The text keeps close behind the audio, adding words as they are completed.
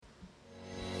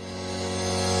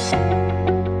Good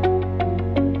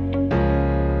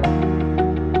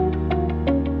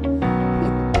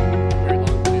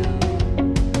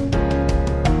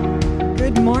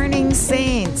morning,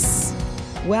 saints.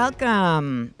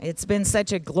 Welcome. It's been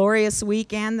such a glorious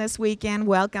weekend this weekend.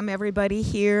 Welcome, everybody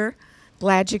here.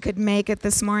 Glad you could make it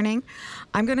this morning.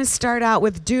 I'm going to start out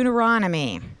with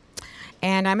Deuteronomy,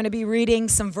 and I'm going to be reading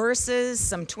some verses,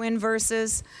 some twin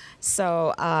verses.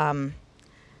 So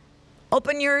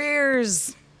open your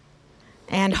ears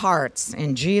and hearts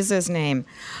in Jesus' name.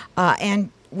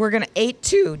 And we're going to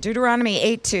 8:2, Deuteronomy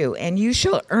 8:2. And you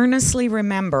shall earnestly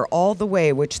remember all the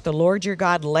way which the Lord your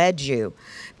God led you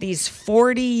these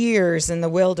 40 years in the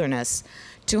wilderness,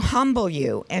 to humble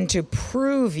you and to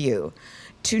prove you,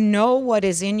 to know what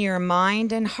is in your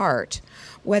mind and heart,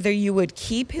 whether you would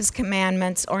keep his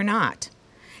commandments or not.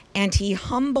 And he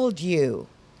humbled you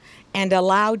and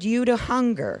allowed you to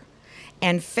hunger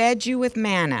and fed you with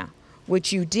manna,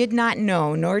 which you did not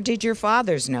know, nor did your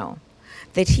fathers know,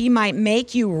 that he might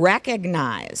make you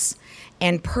recognize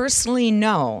and personally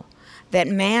know that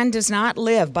man does not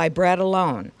live by bread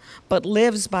alone, but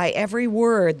lives by every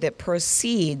word that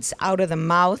proceeds out of the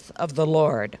mouth of the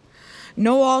Lord.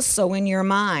 Know also in your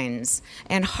minds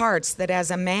and hearts that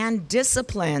as a man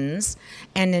disciplines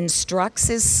and instructs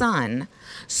his son,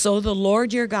 so the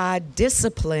Lord your God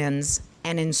disciplines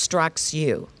and instructs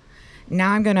you.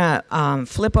 Now I'm going to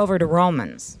flip over to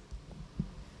Romans.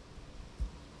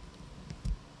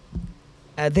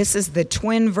 This is the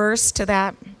twin verse to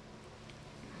that.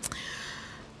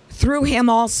 Through him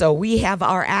also we have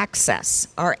our access,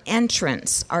 our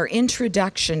entrance, our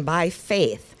introduction by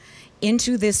faith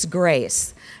into this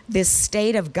grace, this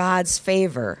state of God's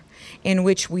favor, in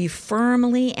which we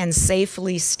firmly and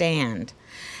safely stand.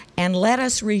 And let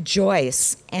us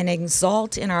rejoice and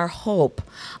exult in our hope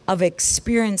of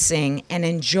experiencing and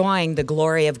enjoying the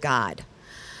glory of God.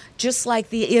 Just like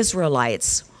the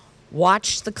Israelites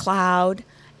watched the cloud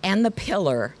and the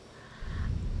pillar,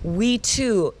 we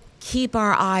too keep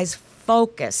our eyes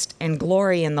focused and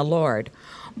glory in the Lord.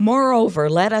 Moreover,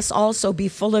 let us also be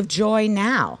full of joy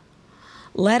now.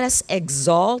 Let us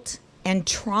exult and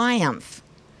triumph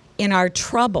in our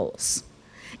troubles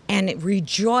and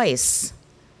rejoice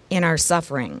in our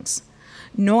sufferings,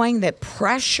 knowing that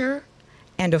pressure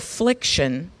and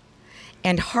affliction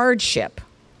and hardship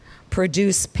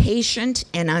produce patient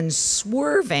and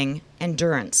unswerving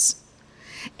endurance.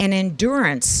 And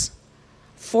endurance,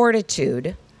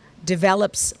 fortitude,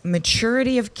 develops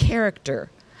maturity of character,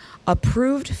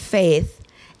 approved faith,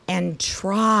 and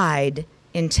tried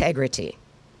integrity.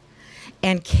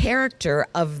 And character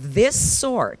of this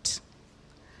sort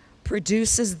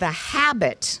produces the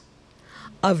habit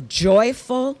of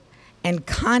joyful and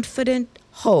confident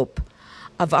hope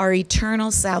of our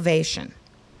eternal salvation.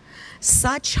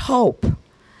 Such hope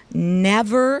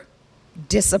never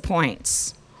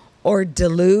disappoints or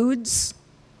deludes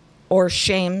or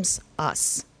shames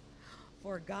us.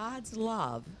 For God's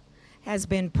love has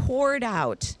been poured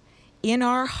out in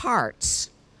our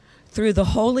hearts through the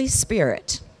Holy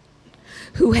Spirit,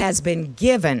 who has been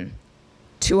given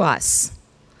to us.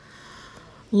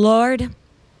 Lord,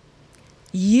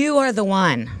 you are the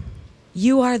one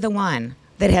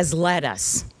that has led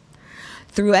us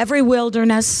through every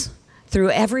wilderness,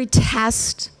 through every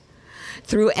test,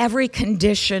 through every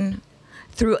condition,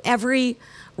 through every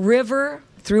river,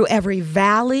 through every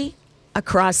valley,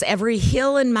 across every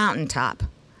hill and mountaintop.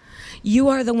 You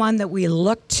are the one that we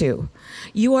look to.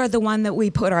 You are the one that we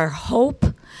put our hope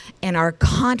and our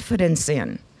confidence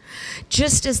in.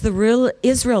 Just as the real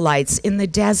Israelites in the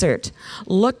desert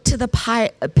looked to the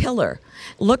pillar,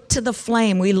 looked to the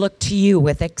flame, we look to you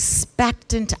with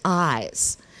expectant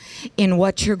eyes in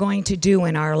what you're going to do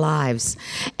in our lives.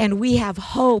 And we have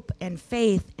hope and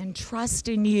faith and trust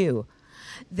in you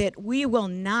that we will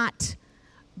not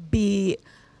be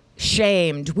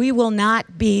shamed. We will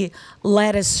not be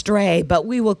led astray, but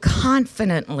we will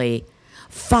confidently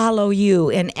follow you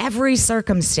in every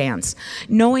circumstance,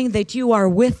 knowing that you are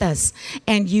with us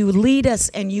and you lead us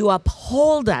and you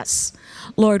uphold us,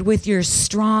 Lord, with your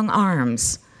strong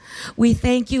arms. We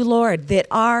thank you, Lord, that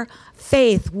our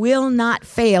faith will not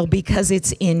fail because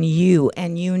it's in you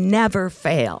and you never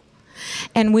fail.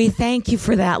 And we thank you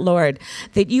for that, Lord,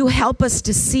 that you help us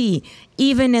to see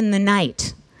even in the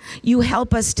night. You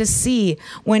help us to see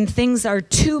when things are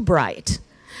too bright.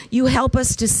 You help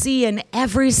us to see in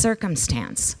every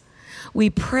circumstance. We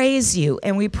praise you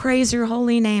and we praise your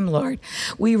holy name, Lord.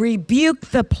 We rebuke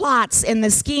the plots and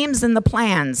the schemes and the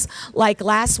plans, like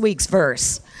last week's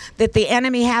verse, that the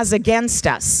enemy has against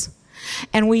us.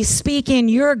 And we speak in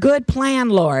your good plan,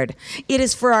 Lord. It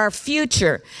is for our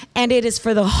future, and it is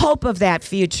for the hope of that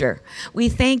future. We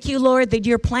thank you, Lord, that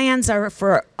your plans are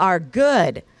for our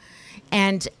good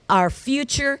and our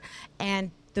future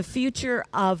and the future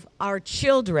of our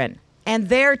children and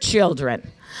their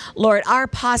children. Lord, our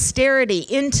posterity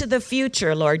into the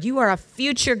future, Lord. You are a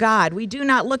future God. We do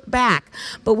not look back,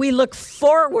 but we look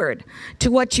forward to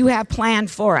what you have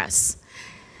planned for us.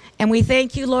 And we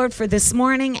thank you, Lord, for this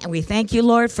morning, and we thank you,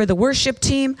 Lord, for the worship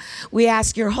team. We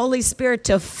ask your Holy Spirit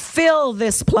to fill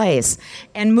this place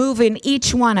and move in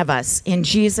each one of us in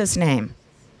Jesus' name.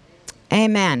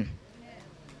 Amen.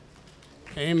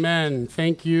 Amen.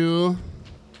 Thank you.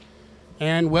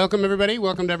 And welcome, everybody.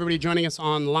 Welcome to everybody joining us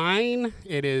online.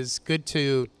 It is good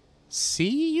to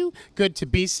see you, good to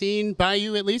be seen by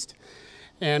you at least.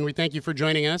 And we thank you for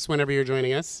joining us whenever you're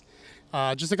joining us.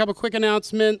 Just a couple quick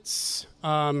announcements.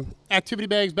 Activity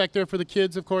bags back there for the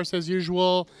kids, of course, as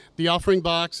usual. The offering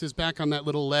box is back on that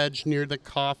little ledge near the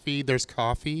coffee. There's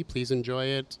coffee. Please enjoy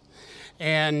it.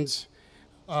 And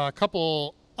a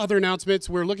couple other announcements.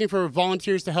 We're looking for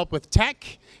volunteers to help with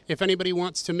tech. If anybody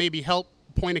wants to maybe help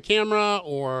point a camera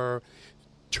or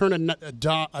turn a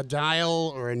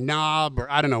dial or a knob, or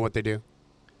I don't know what they do.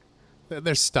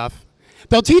 There's stuff.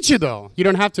 They'll teach you, though. You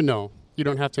don't have to know. You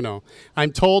don't have to know.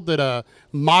 I'm told that a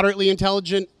moderately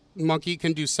intelligent monkey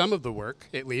can do some of the work,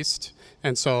 at least.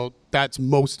 And so that's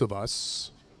most of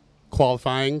us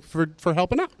qualifying for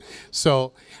helping out.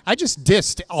 So I just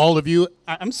dissed all of you.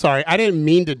 I'm sorry. I didn't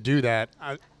mean to do that.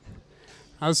 I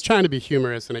was trying to be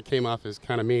humorous, and it came off as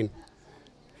kind of mean.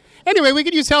 Anyway, we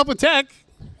could use help with tech.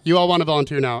 You all want to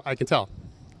volunteer now, I can tell.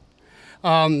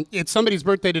 It's somebody's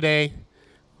birthday today.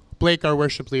 Blake, our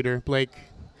worship leader. Blake,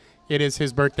 it is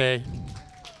his birthday.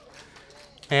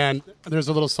 And there's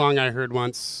a little song I heard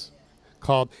once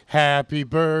called Happy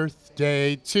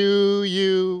Birthday to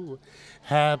You.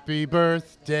 Happy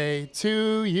birthday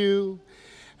to you.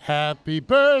 Happy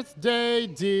birthday,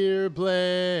 dear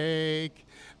Blake.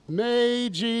 May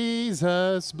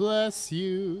Jesus bless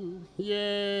you.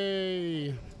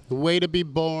 Yay. Way to be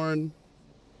born.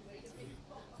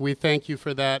 We thank you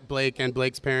for that, Blake and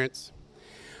Blake's parents.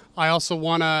 I also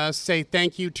want to say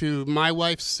thank you to my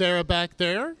wife, Sarah, back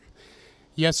there.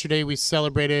 Yesterday we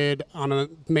celebrated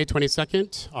on May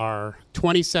 22nd, our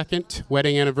 22nd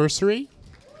wedding anniversary.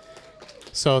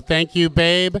 So thank you,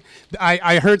 babe.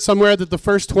 I heard somewhere that the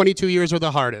first 22 years are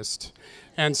the hardest.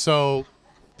 And so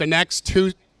the next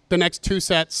two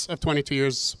sets of 22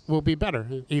 years will be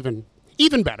better, even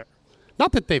better.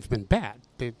 Not that they've been bad.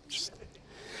 It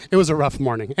was a rough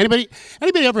morning. Anybody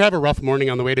ever have a rough morning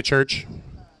on the way to church?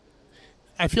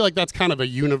 I feel like that's kind of a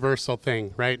universal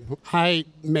thing, right? I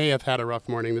may have had a rough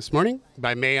morning this morning.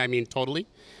 By may, I mean totally.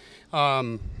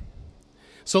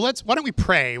 So why don't we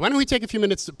pray? Why don't we take a few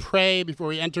minutes to pray before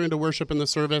we enter into worship in the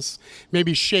service?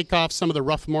 Maybe shake off some of the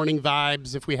rough morning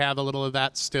vibes if we have a little of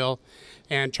that still,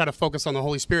 and try to focus on the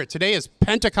Holy Spirit. Today is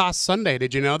Pentecost Sunday.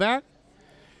 Did you know that?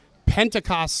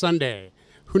 Pentecost Sunday.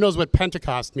 Who knows what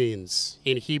Pentecost means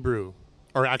in Hebrew?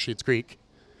 Or actually, it's Greek.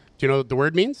 Do you know what the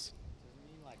word means?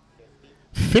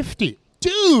 50.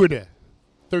 Dude!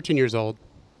 13 years old.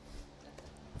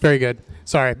 Very good.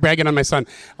 Sorry, bragging on my son.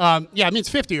 It means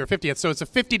 50 or 50th. So it's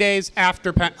 50 days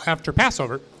after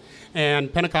Passover.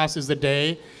 And Pentecost is the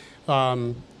day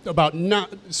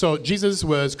so Jesus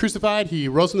was crucified. He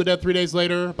rose from the dead 3 days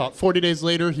later. About 40 days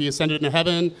later, he ascended into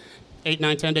heaven. 8,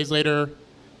 9, 10 days later,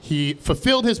 he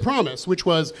fulfilled his promise, which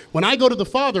was, when I go to the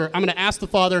Father, I'm going to ask the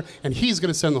Father, and he's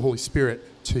going to send the Holy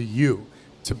Spirit to you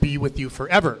to be with you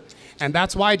forever. And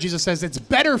that's why Jesus says it's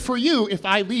better for you if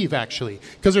I leave, actually,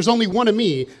 because there's only one of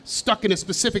me stuck in a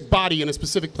specific body in a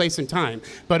specific place and time.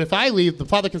 But if I leave, the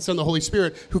Father can send the Holy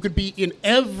Spirit, who could be in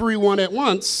everyone at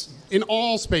once, in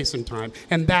all space and time,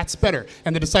 and that's better.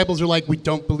 And the disciples are like, we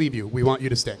don't believe you. We want you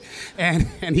to stay. And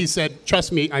he said,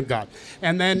 trust me, I'm God.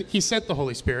 And then he sent the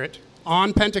Holy Spirit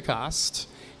on Pentecost,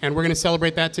 and we're going to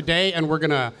celebrate that today, and we're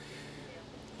going to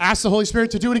ask the Holy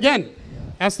Spirit to do it again.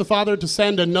 Ask the Father to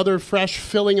send another fresh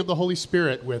filling of the Holy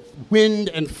Spirit with wind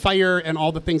and fire and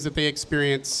all the things that they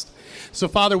experienced. So,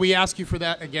 Father, we ask you for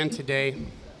that again today.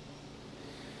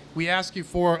 We ask you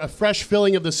for a fresh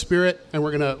filling of the Spirit, and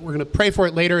we're gonna pray for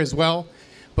it later as well.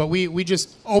 But we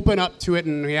just open up to it,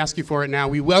 and we ask you for it now.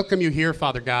 We welcome you here,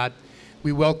 Father God.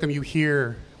 We welcome you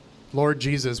here, Lord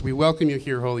Jesus. We welcome you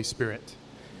here, Holy Spirit.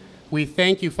 We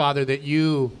thank you, Father, that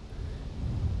you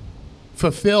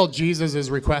fulfill Jesus'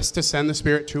 request to send the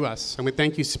Spirit to us. And we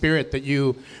thank you, Spirit, that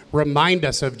you remind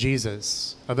us of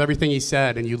Jesus, of everything he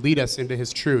said, and you lead us into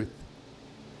his truth.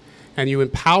 And you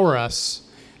empower us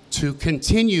to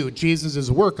continue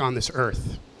Jesus' work on this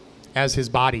earth as his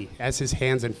body, as his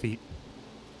hands and feet.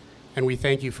 And we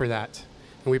thank you for that.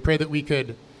 And we pray that we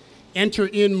could enter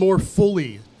in more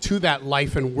fully to that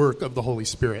life and work of the Holy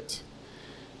Spirit,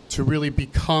 to really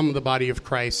become the body of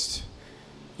Christ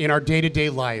in our day-to-day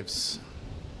lives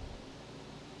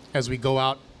as we go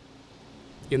out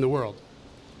in the world.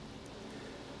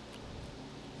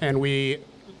 And we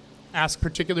ask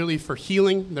particularly for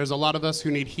healing. There's a lot of us who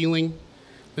need healing.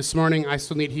 This morning, I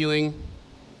still need healing.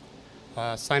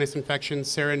 Sinus infection.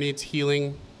 Sarah needs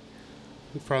healing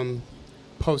from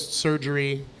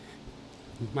post-surgery.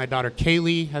 My daughter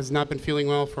Kaylee has not been feeling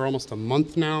well for almost a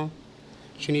month now.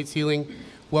 She needs healing.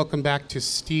 Welcome back to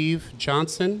Steve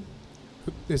Johnson.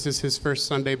 This is his first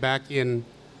Sunday back in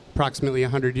approximately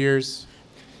 100 years.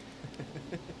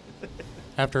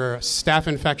 After a staph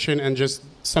infection and just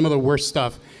some of the worst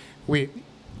stuff, we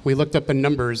looked up the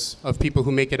numbers of people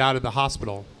who make it out of the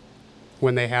hospital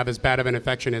when they have as bad of an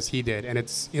infection as he did, and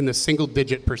it's in the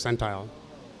single-digit percentile.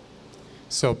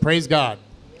 So praise God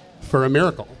for a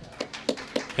miracle.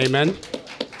 Amen.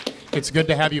 It's good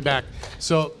to have you back.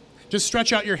 So just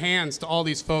stretch out your hands to all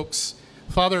these folks.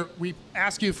 Father, we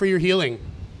ask you for your healing.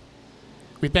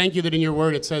 We thank you that in your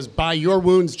word it says, by your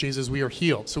wounds, Jesus, we are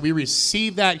healed. So we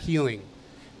receive that healing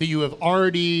that you have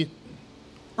already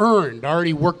earned,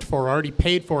 already worked for, already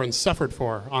paid for, and suffered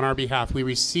for on our behalf. We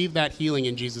receive that healing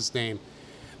in Jesus' name.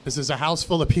 This is a house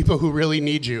full of people who really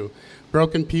need you,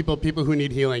 broken people, people who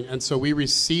need healing. And so we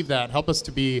receive that. Help us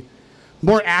to be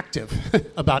more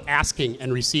active about asking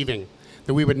and receiving,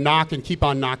 that we would knock and keep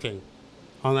on knocking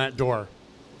on that door.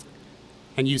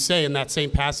 And you say in that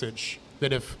same passage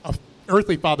that if an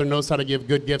earthly father knows how to give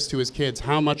good gifts to his kids,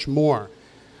 how much more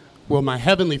will my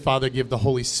heavenly Father give the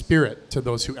Holy Spirit to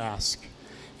those who ask?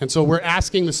 And so we're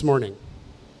asking this morning.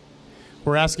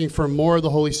 We're asking for more of the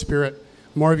Holy Spirit,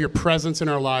 more of your presence in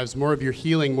our lives, more of your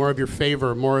healing, more of your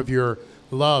favor, more of your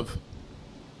love.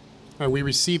 And we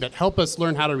receive it. Help us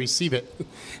learn how to receive it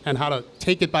and how to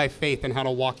take it by faith and how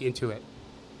to walk into it.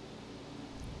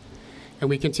 And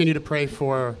we continue to pray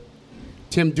for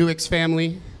Tim Duick's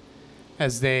family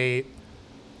as they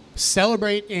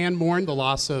celebrate and mourn the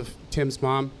loss of Tim's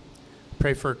mom.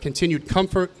 Pray for continued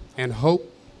comfort and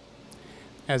hope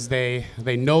as they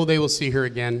know they will see her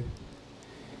again.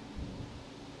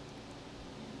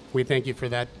 We thank you for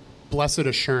that blessed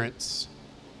assurance,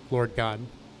 Lord God.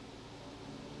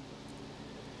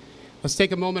 Let's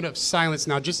take a moment of silence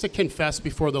now just to confess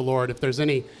before the Lord if there's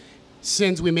any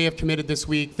sins we may have committed this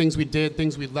week, things we did,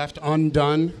 things we left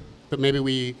undone, but maybe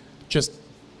we just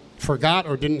forgot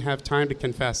or didn't have time to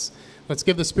confess. Let's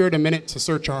give the Spirit a minute to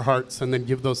search our hearts and then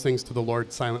give those things to the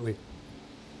Lord silently.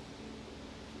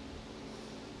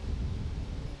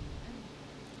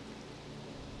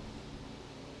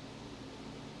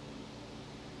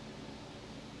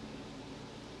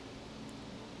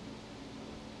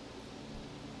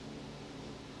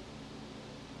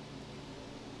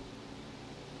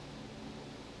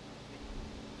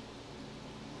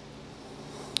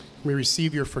 We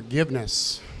receive your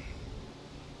forgiveness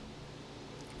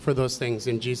for those things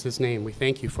in Jesus' name. We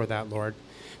thank you for that, Lord.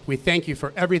 We thank you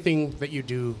for everything that you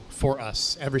do for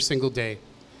us every single day.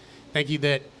 Thank you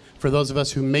that for those of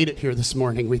us who made it here this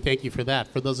morning, we thank you for that.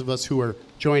 For those of us who are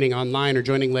joining online or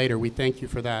joining later, we thank you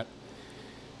for that.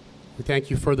 We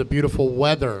thank you for the beautiful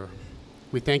weather.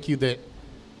 We thank you that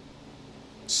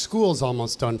school's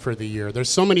almost done for the year. There's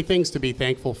so many things to be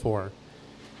thankful for.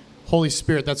 Holy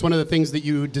Spirit, that's one of the things that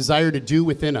you desire to do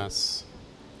within us.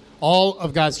 All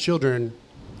of God's children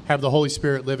have the Holy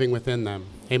Spirit living within them.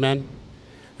 Amen?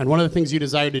 And one of the things you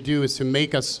desire to do is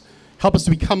to help us to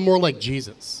become more like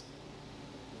Jesus.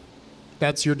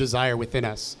 That's your desire within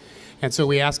us. And so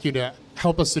we ask you to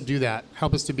help us to do that.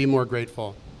 Help us to be more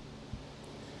grateful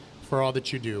for all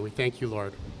that you do. We thank you,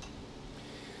 Lord.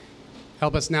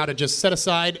 Help us now to just set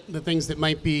aside the things that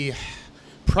might be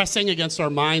pressing against our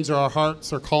minds or our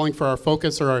hearts or calling for our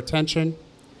focus or our attention.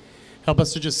 Help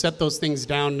us to just set those things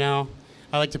down now.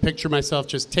 I like to picture myself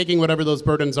just taking whatever those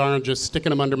burdens are and just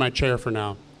sticking them under my chair for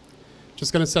now.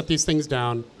 Just going to set these things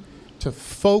down to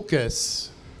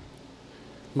focus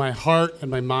my heart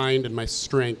and my mind and my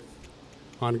strength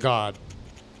on God,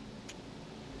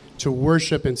 to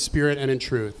worship in spirit and in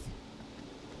truth.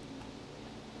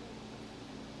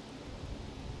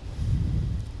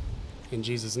 In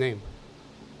Jesus' name.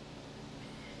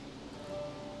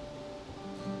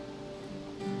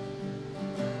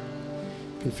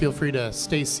 You can feel free to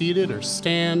stay seated or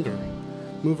stand or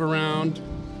move around.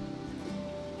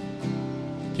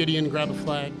 Gideon, grab a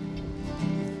flag.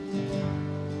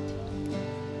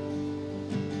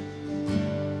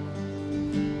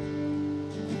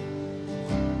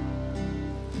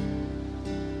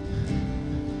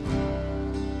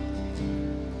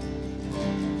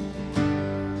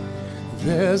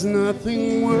 There's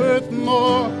nothing worth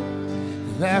more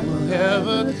that will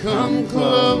ever come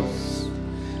close.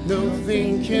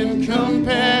 Nothing can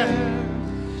compare.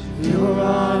 You're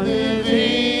our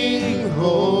living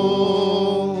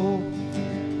hope.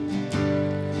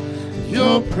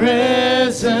 Your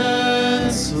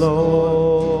presence,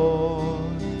 Lord.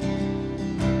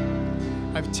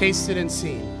 I've tasted and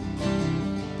seen.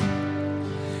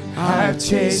 I've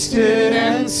tasted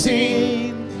and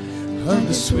seen of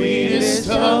the sweetest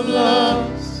of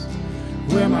loves,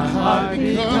 where my heart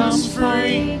becomes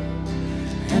free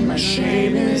and my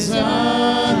shame is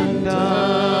undone.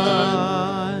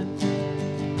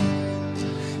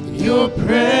 Your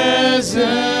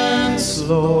presence,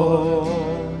 Lord.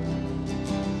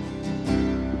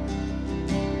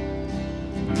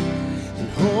 And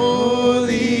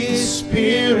Holy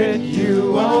Spirit,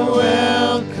 you are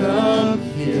welcome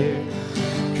here.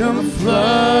 Come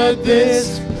flood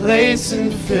this place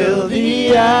and fill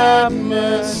the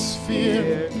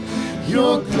atmosphere.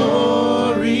 Your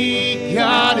glory,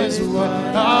 God, is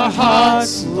what our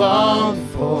hearts long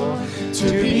for,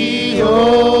 to be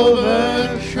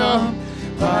overcome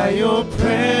by your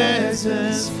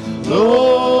presence,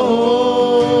 Lord.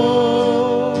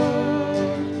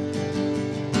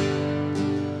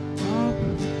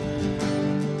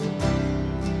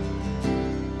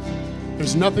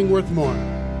 There's nothing worth more.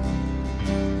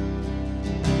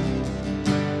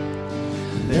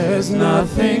 There's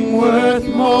nothing worth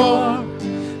more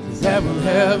that will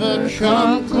ever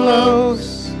come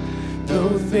close.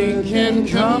 Nothing can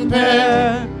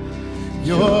compare.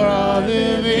 You're our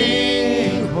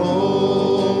living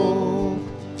hope.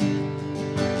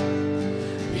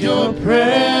 Your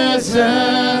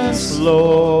presence,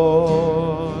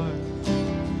 Lord.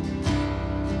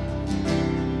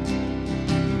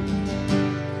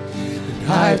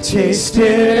 I've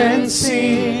tasted and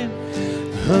seen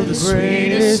of the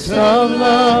sweetest of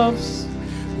loves,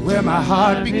 where my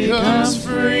heart becomes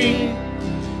free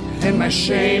and my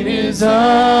shame is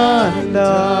undone.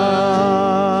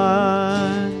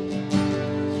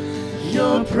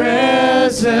 Your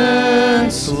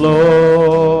presence,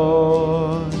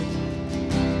 Lord.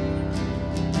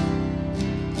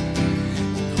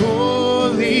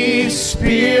 Holy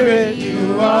Spirit,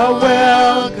 you are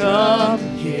welcome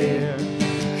here.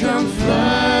 Come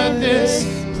flood this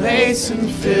place and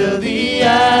fill the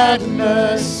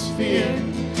atmosphere.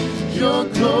 Your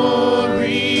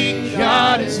glory,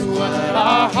 God, is what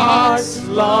our hearts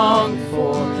long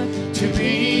for, to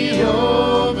be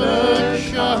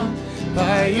overcome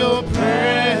by your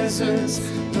presence,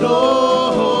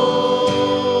 Lord.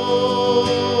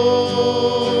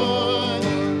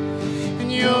 In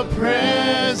your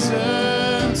presence,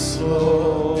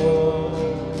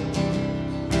 Lord.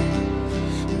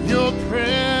 Your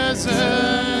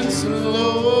presence, Lord.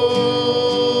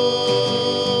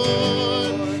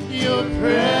 Your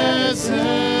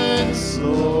presence,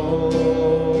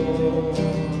 Lord.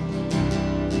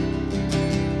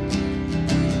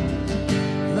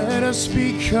 Let us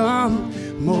become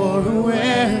more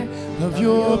aware of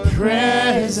your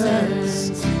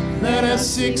presence. Let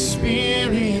us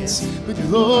experience the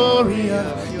glory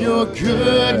of your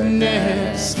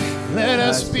goodness. Let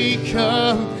us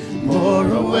become more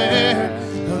aware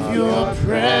of your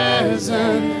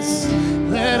presence.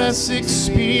 Let us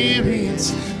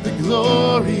experience the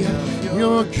glory of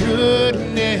your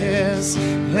goodness.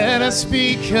 Let us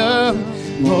become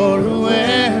more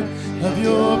aware of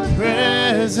your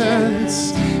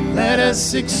presence. Let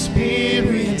us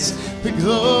experience the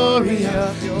glory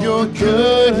of your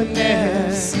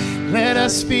goodness. Let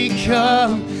us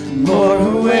become more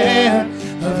aware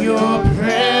of your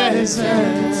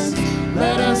presence.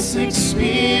 Let us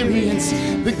experience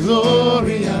the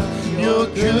glory of your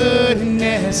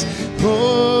goodness.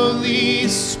 Holy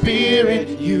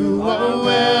Spirit, you are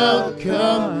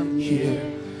welcome here.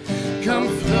 Come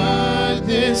flood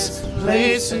this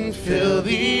place and fill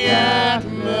the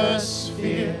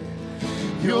atmosphere.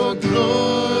 Your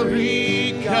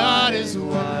glory, God, is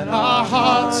what our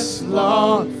hearts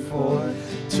long for,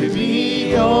 to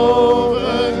be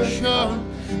overcome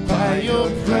by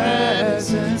your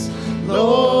presence,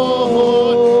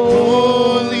 Lord.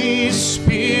 Holy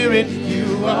Spirit,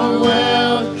 you are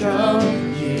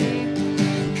welcome here.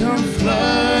 Come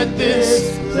flood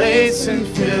this place and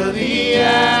fill the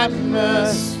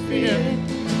atmosphere.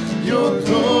 Your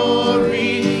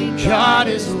glory, God,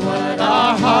 is what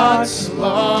our hearts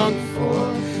long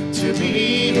for, to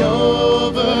be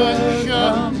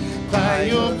overcome by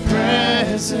your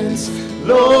presence,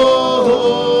 Lord.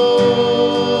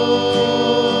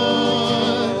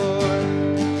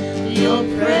 Your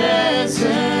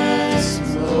presence,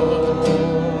 Lord.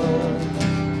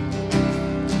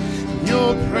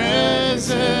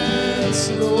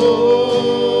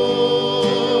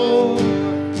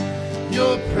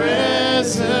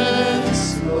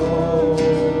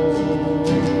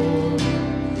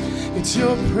 It's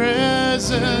your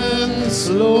presence,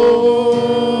 Lord.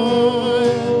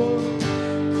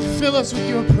 Fill us with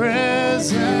your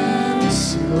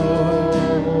presence,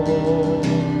 Lord.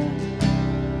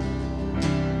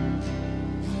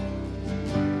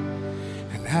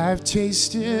 And I've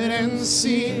tasted and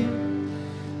seen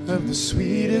of the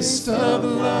sweetest of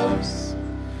loves,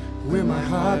 where my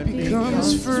heart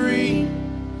becomes free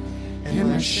and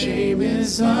my shame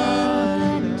is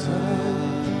undone.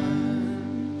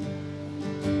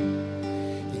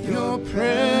 Your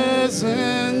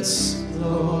presence,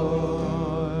 Lord.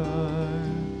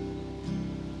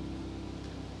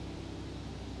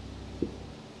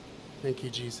 Thank you,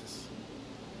 Jesus.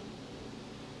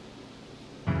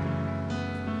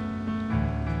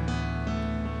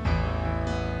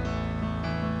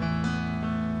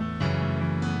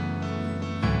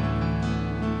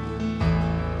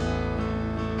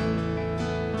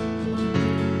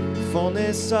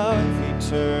 Fullness of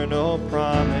eternal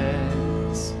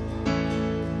promise,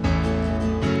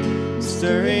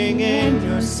 stirring in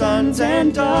your sons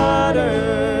and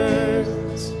daughters,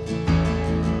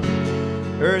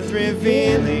 earth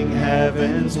revealing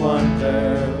heaven's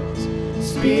wonders.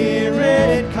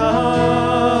 Spirit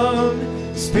come,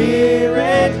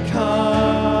 Spirit come.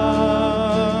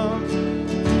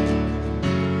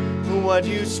 What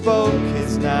you spoke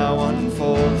is now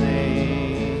unfolding.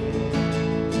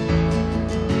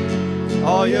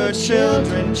 All your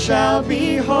children shall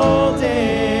behold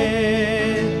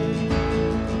it.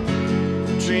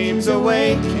 Dreams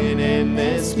awaken in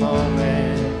this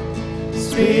moment.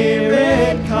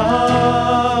 Spirit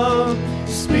come,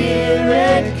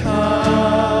 Spirit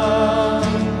come.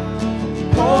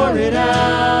 Pour it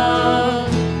out,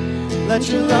 let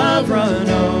your love run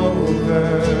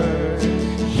over.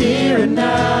 Here and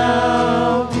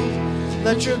now,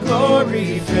 let your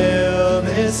glory fill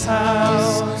this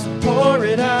house. Pour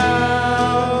it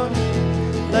out,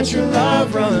 let your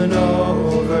love run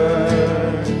over.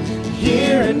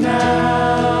 Here and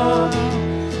now,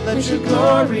 let your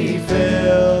glory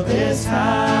fill this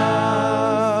house.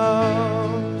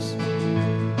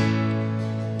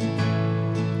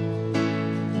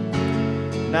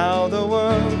 Now the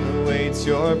world awaits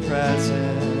your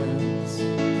presence,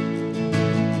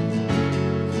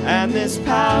 and this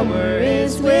power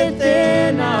is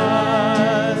within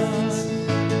us.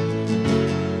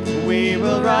 We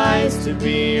will rise to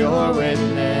be your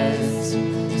witness.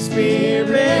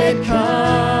 Spirit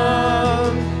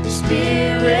come,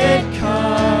 Spirit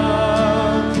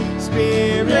come,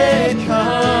 Spirit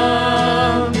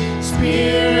come,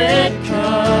 Spirit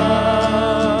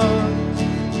come.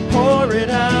 Pour it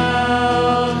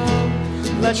out,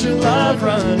 let your love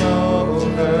run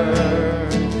over.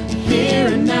 Here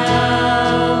and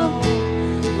now,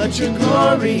 let your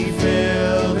glory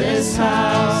fill this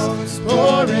house.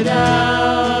 Pour it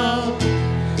out,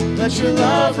 let your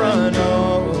love run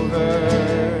over.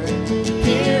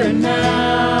 Here and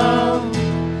now,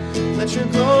 let your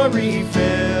glory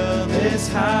fill this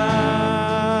house.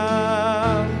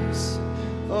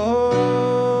 Oh,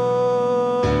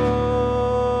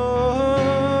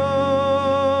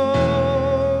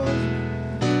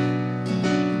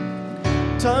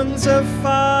 tongues of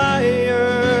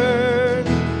fire,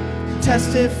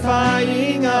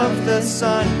 testifying of the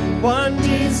Son, one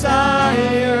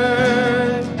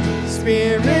desire.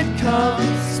 Spirit come,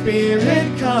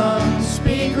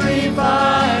 speak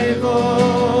revival.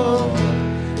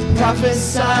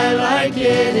 Prophesy like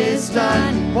it is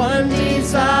done, one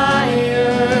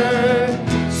desire.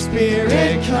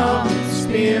 Spirit come,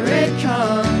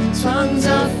 tongues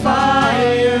of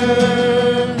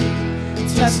fire.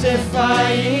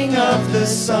 Testifying of the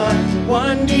Son,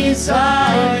 one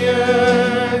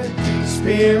desire.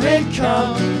 Spirit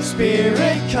come,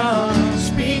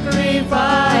 speak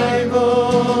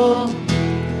revival.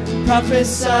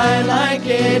 Prophesy like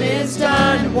it is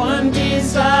done, one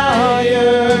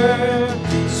desire.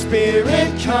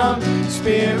 Spirit come,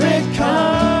 Spirit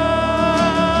come.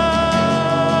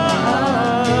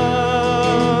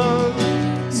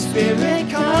 Spirit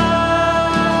come.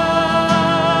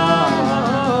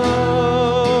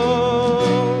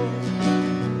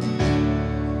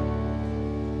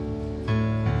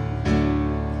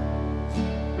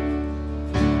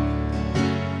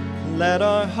 Let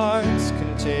our hearts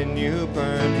continue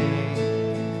burning,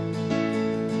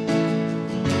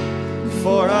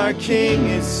 for our King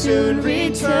is soon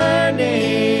returning.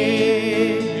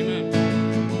 Amen.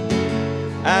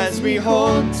 As we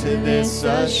hold to this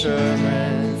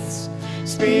assurance,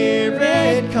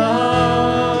 Spirit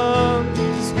come,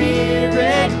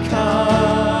 Spirit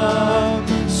come,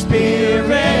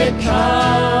 Spirit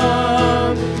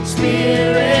come,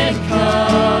 Spirit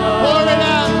come.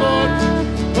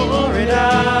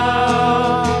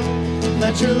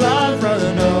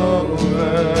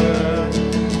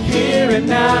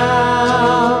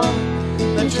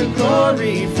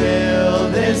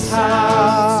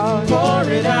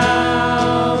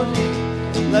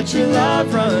 Let your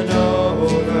love run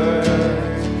over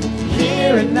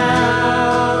here and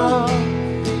now.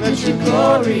 Let your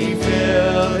glory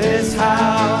fill this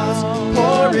house.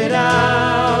 Pour it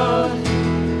out.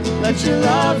 Let your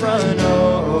love run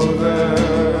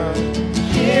over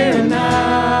here and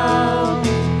now.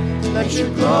 Let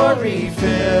your glory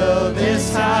fill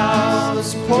this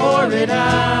house. Pour it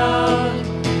out.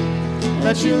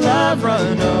 Let your love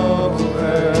run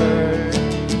over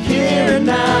here and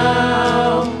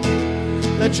now.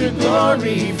 Let your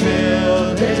glory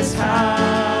fill this house.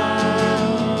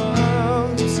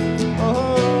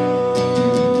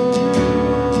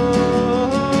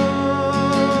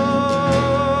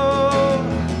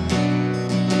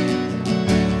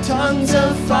 Tongues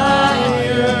of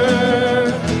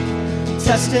fire,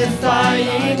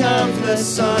 testifying of the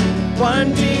Son,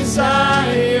 one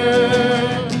desire.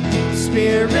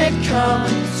 Spirit come,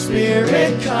 speak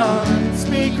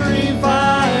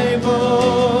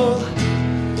revival.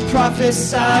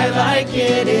 Prophesy like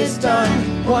it is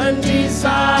done, one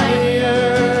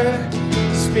desire.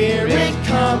 Spirit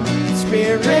come,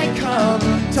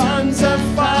 tongues of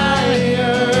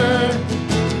fire.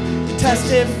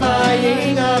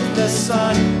 Testifying of the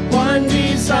Son, one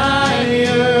desire.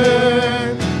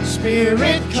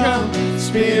 Spirit come,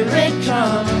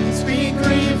 speak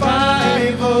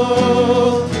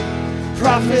revival.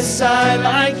 Prophesy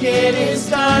like it is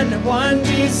done, one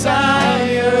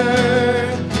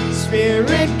desire.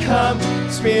 Spirit come,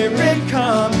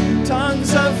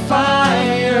 tongues of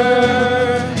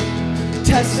fire.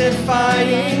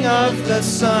 Testifying of the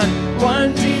Son,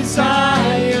 one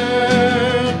desire.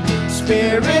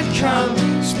 Spirit come,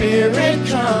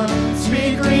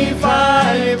 speak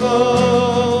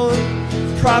revival.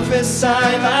 Prophesy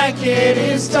like it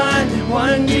is done,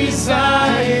 one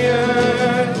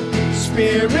desire.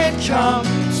 Spirit come,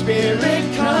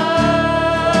 Spirit come.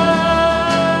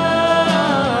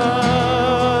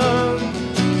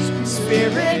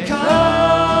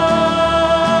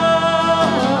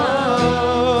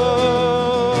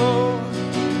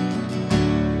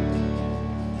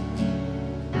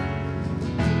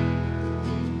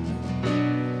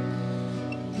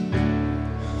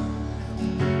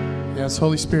 Yes,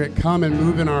 Holy Spirit, come and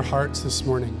move in our hearts this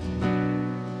morning.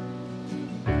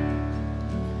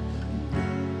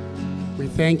 We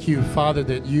thank you, Father,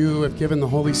 that you have given the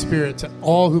Holy Spirit to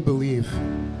all who believe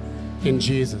in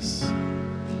Jesus.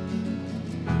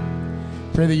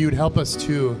 Pray that you would help us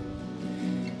to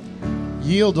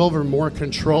yield over more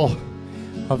control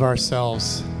of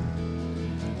ourselves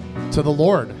to the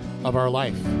Lord of our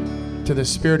life, to the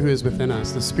Spirit who is within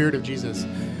us, the Spirit of Jesus.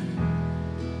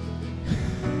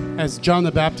 As John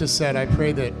the Baptist said, I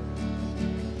pray that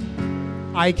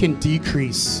I can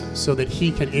decrease so that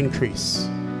he can increase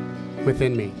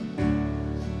within me.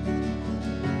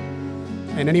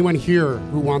 And anyone here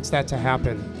who wants that to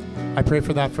happen, I pray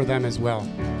for that for them as well.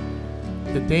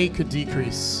 That they could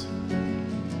decrease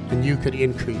and you could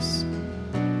increase.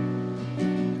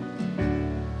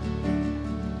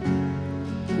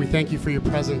 We thank you for your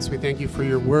presence. We thank you for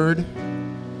your word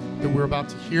that we're about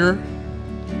to hear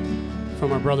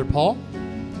from our brother Paul.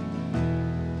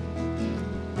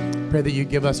 Pray that you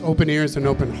give us open ears and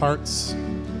open hearts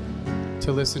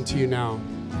to listen to you now.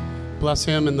 Bless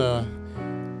him and the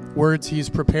words he's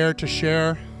prepared to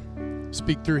share.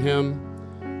 Speak through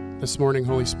him this morning,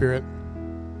 Holy Spirit.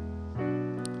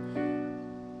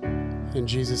 In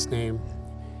Jesus' name,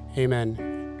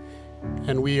 amen.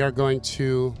 And we are going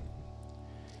to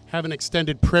have an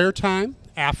extended prayer time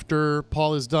after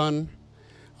Paul is done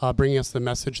bringing us the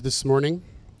message this morning.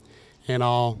 And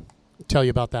I'll tell you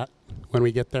about that when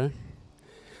we get there.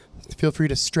 Feel free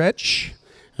to stretch.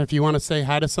 If you want to say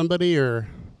hi to somebody or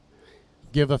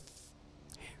give a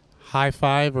high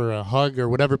five or a hug or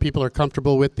whatever people are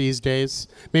comfortable with these days.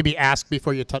 Maybe ask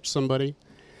before you touch somebody.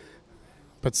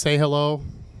 But say hello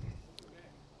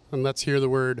and let's hear the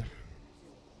word.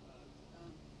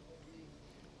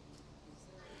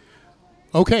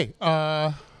 Okay,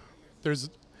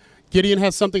 Gideon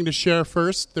has something to share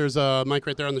first. There's a mic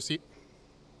right there on the seat.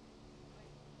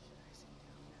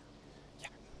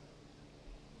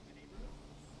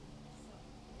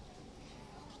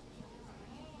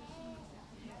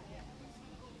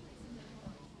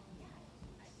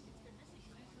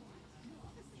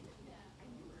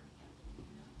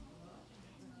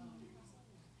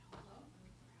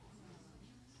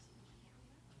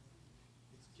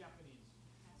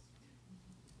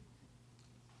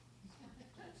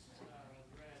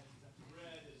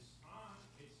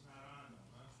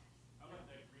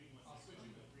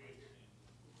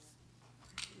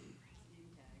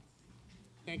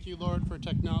 Thank you, Lord, for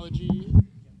technology,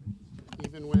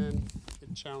 even when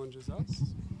it challenges us.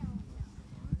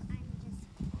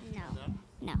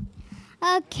 No.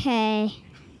 Okay.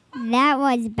 That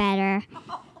was better.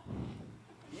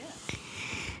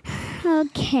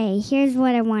 Okay, here's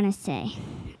what I want to say.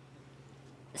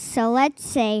 So let's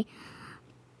say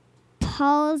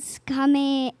Paul's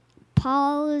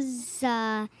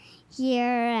here,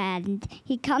 and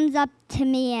he comes up to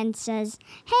me and says,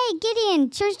 "Hey, Gideon,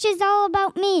 church is all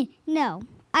about me." No,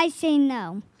 I say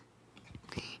no.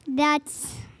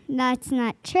 That's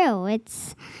not true.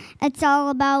 It's all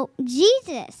about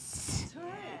Jesus.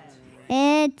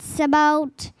 It's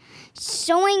about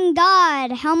showing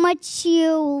God how much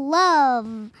you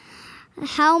love,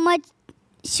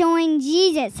 showing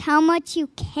Jesus how much you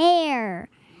care.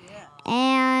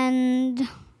 And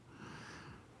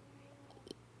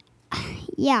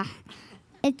yeah,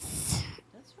 it's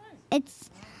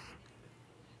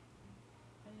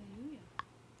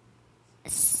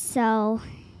so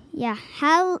yeah.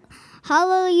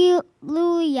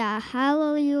 Hallelujah,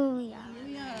 hallelujah.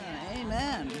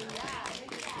 Amen.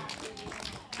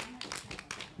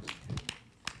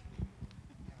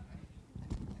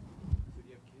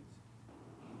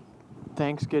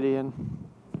 Thanks, Gideon.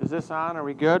 Is this on? Are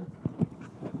we good?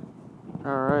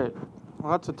 All right.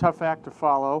 Well, that's a tough act to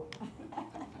follow.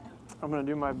 I'm going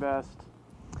to do my best.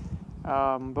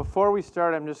 Before we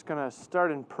start, I'm just going to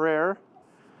start in prayer.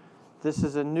 This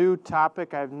is a new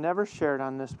topic. I've never shared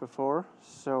on this before,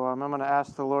 so I'm going to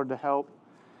ask the Lord to help,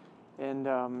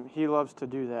 and He loves to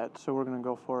do that, so we're going to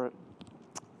go for it.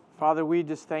 Father, we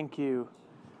just thank you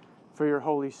for your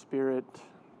Holy Spirit.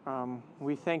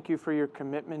 We thank you for your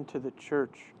commitment to the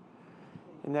church,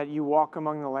 and that you walk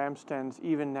among the lampstands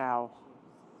even now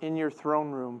in your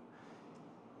throne room,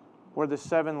 where the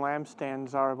 7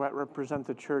 lampstands are that represent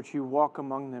the church. You walk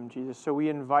among them, Jesus. So we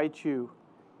invite you,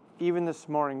 even this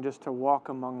morning, just to walk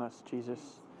among us,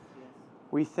 Jesus.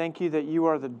 We thank you that you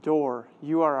are the door.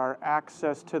 You are our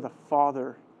access to the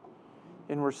Father,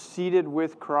 and we're seated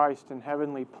with Christ in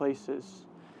heavenly places.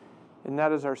 And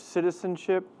that is our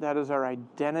citizenship. That is our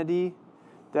identity.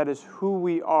 That is who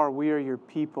we are. We are your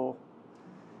people.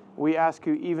 We ask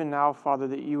you even now, Father,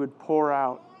 that you would pour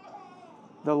out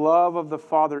the love of the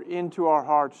Father into our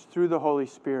hearts through the Holy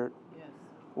Spirit. Yes.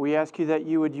 We ask you that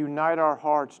you would unite our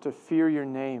hearts to fear your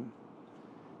name,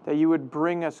 that you would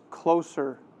bring us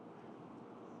closer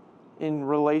in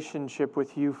relationship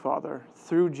with you, Father,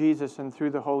 through Jesus and through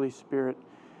the Holy Spirit.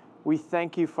 We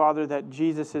thank you, Father, that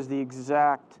Jesus is the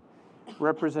exact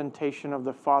representation of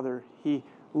the Father. He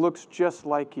looks just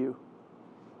like you.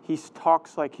 He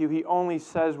talks like you. He only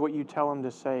says what you tell him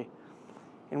to say.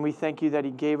 And we thank you that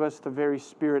he gave us the very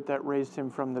Spirit that raised him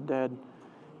from the dead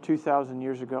 2,000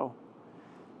 years ago.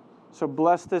 So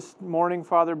bless this morning,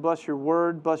 Father. Bless your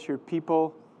word. Bless your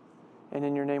people. And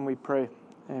in your name we pray.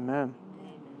 Amen.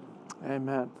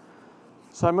 Amen.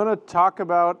 So I'm going to talk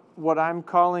about what I'm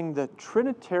calling the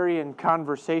Trinitarian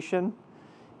conversation.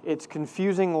 It's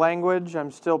confusing language. I'm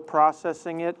still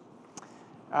processing it.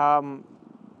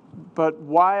 But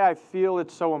why I feel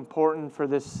it's so important for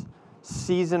this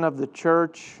season of the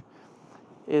church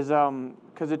is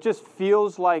because it just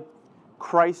feels like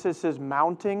crisis is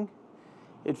mounting.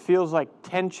 It feels like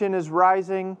tension is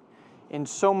rising in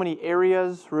so many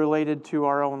areas related to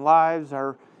our own lives,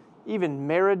 our even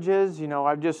marriages. You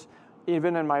know,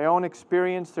 even in my own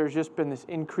experience, there's just been this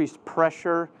increased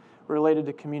pressure related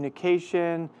to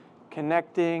communication,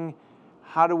 connecting.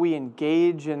 How do we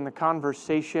engage in the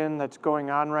conversation that's going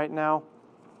on right now?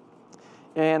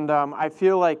 And I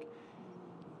feel like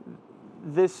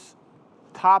this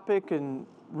topic and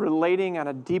relating on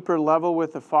a deeper level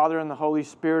with the Father and the Holy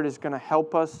Spirit is going to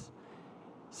help us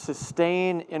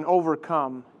sustain and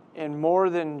overcome. And more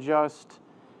than just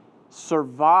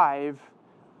survive,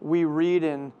 we read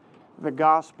in the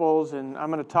Gospels, and I'm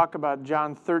going to talk about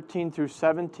John 13 through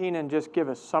 17 and just give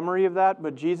a summary of that.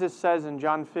 But Jesus says in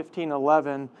John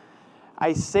 15:11,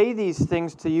 "I say these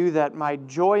things to you that my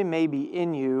joy may be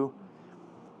in you,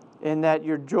 and that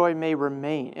your joy may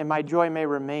remain, and my joy may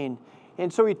remain."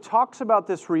 And so he talks about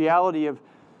this reality of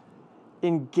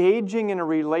engaging in a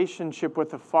relationship with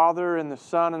the Father and the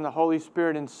Son and the Holy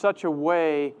Spirit in such a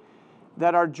way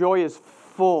that our joy is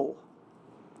full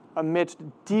amidst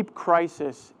deep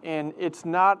crisis. And it's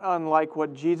not unlike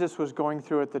what Jesus was going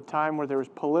through at the time, where there was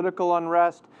political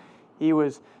unrest. He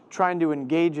was trying to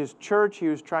engage his church. He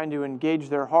was trying to engage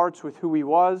their hearts with who he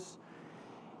was.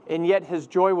 And yet his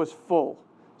joy was full.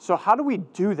 So how do we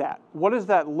do that? What does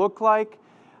that look like?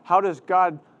 How does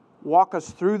God walk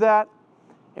us through that?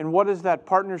 And what is that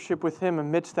partnership with him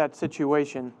amidst that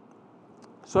situation?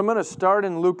 So I'm going to start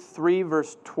in Luke 3,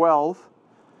 verse 12.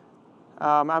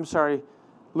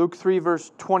 Luke 3,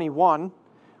 verse 21,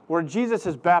 where Jesus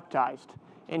is baptized.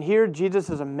 And here Jesus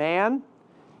is a man.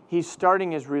 He's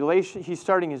starting his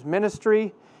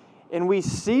ministry. And we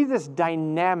see this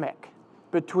dynamic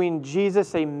between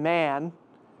Jesus, a man,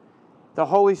 the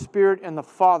Holy Spirit, and the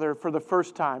Father for the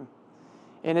first time.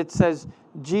 And it says,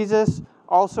 Jesus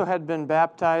also had been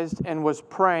baptized and was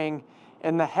praying,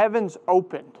 and the heavens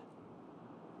opened.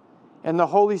 And the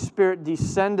Holy Spirit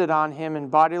descended on him in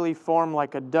bodily form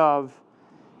like a dove.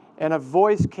 And a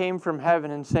voice came from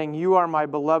heaven and saying, "You are my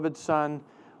beloved Son.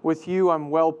 With you I'm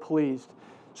well pleased."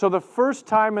 So the first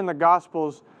time in the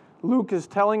Gospels, Luke is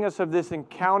telling us of this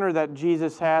encounter that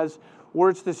Jesus has, where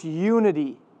it's this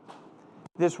unity,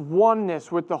 this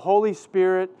oneness with the Holy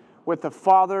Spirit, with the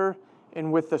Father,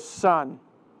 and with the Son.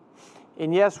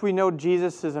 And yes, we know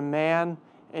Jesus is a man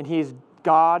and He's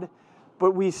God,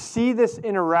 but we see this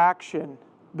interaction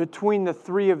between the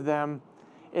three of them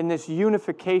in this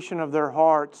unification of their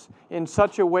hearts in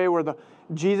such a way where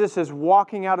Jesus is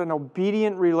walking out an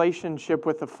obedient relationship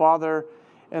with the Father,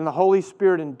 and the Holy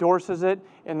Spirit endorses it,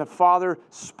 and the Father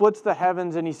splits the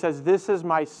heavens and He says, "This is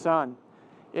my Son,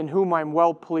 in whom I'm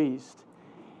well pleased."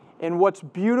 And what's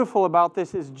beautiful about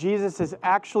this is Jesus is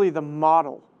actually the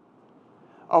model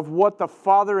of what the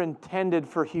Father intended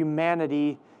for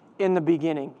humanity in the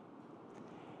beginning.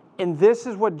 And this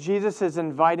is what Jesus is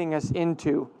inviting us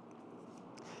into.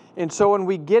 And so when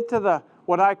we get to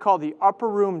what I call the upper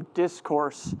room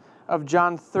discourse of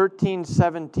John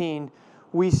 13:17,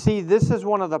 we see this is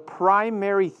one of the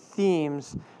primary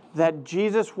themes that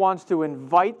Jesus wants to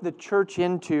invite the church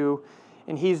into,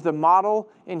 and He's the model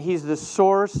and He's the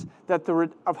source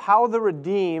of how the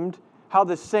redeemed, how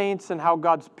the saints, and how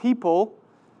God's people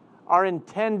are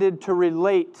intended to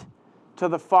relate to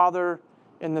the Father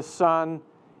and the Son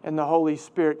and the Holy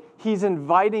Spirit. He's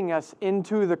inviting us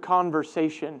into the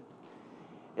conversation.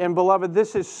 And beloved,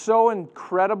 this is so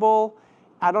incredible.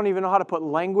 I don't even know how to put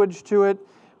language to it,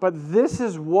 but this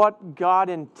is what God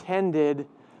intended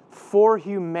for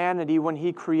humanity when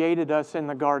He created us in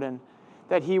the garden.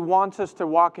 That He wants us to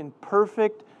walk in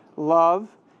perfect love,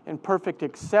 in perfect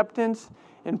acceptance,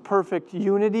 in perfect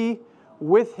unity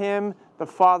with Him, the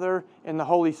Father, and the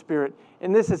Holy Spirit.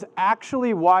 And this is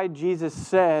actually why Jesus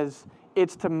says,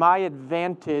 "It's to my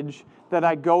advantage that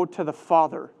I go to the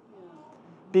Father."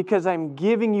 Because I'm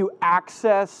giving you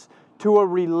access to a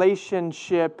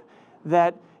relationship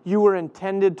that you were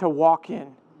intended to walk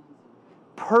in.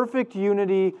 Perfect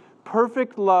unity,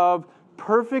 perfect love,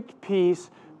 perfect peace,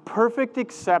 perfect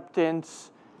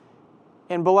acceptance.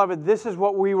 And beloved, this is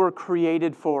what we were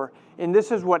created for. And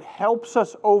this is what helps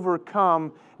us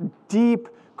overcome deep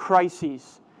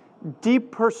crises,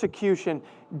 deep persecution,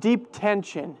 deep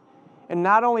tension. And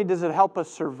not only does it help us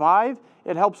survive,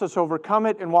 it helps us overcome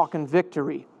it and walk in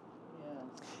victory.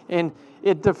 And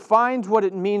it defines what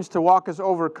it means to walk as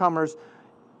overcomers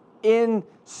in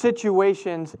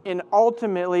situations, and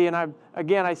ultimately, and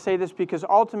I say this because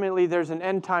ultimately there's an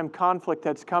end-time conflict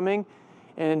that's coming,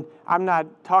 and I'm not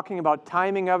talking about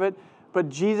timing of it, but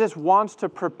Jesus wants to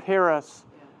prepare us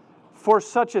for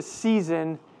such a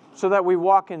season so that we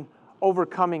walk in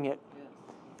overcoming it.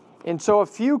 And so a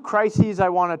few crises I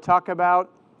want to talk about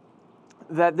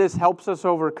that this helps us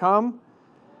overcome.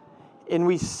 And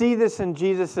we see this in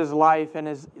Jesus' life and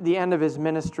the end of His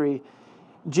ministry.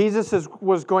 Jesus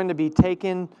was going to be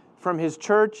taken from His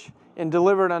church and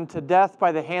delivered unto death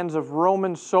by the hands of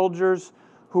Roman soldiers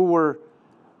who were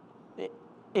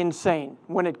insane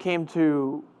when it came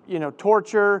to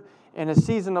torture and a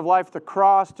season of life. The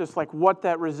cross, just like what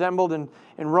that resembled in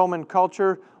Roman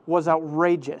culture, was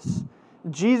outrageous.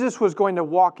 Jesus was going to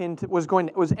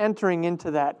was entering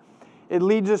into that. It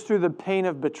leads us through the pain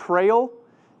of betrayal.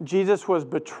 Jesus was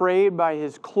betrayed by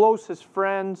His closest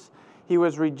friends. He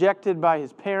was rejected by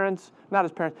His parents,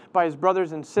 by His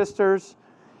brothers and sisters.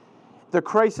 The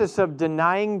crisis of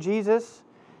denying Jesus.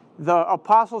 The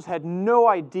apostles had no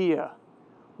idea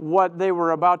what they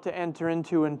were about to enter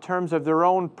into in terms of their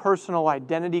own personal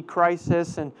identity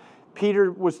crisis. And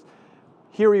Peter was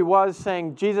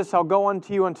saying, "Jesus, I'll go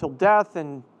unto you until death."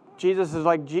 And Jesus is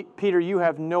like, "Peter, you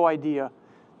have no idea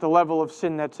the level of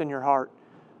sin that's in your heart.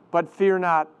 But fear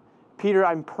not, Peter,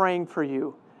 I'm praying for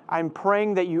you. I'm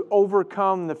praying that you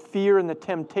overcome the fear and the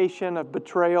temptation of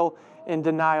betrayal and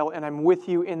denial, and I'm with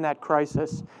you in that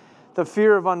crisis." The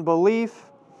fear of unbelief,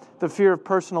 the fear of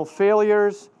personal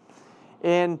failures,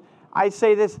 and I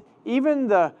say this, even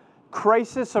the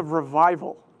crisis of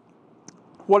revival.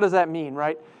 What does that mean,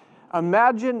 right?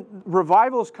 Imagine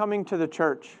revival is coming to the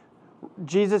church.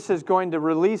 Jesus is going to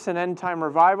release an end-time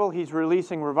revival. He's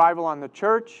releasing revival on the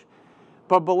church.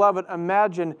 But beloved,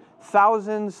 imagine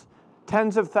thousands,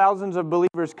 tens of thousands of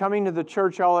believers coming to the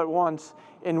church all at once,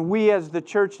 and we as the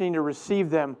church need to receive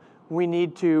them. We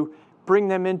need to bring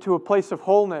them into a place of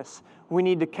wholeness. We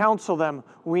need to counsel them.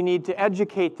 We need to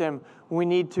educate them. We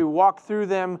need to walk through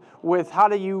them with how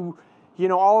do you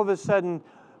all of a sudden,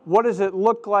 what does it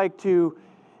look like to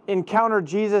encounter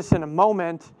Jesus in a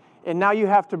moment, and now you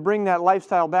have to bring that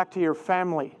lifestyle back to your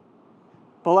family.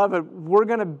 Beloved, we're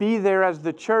going to be there as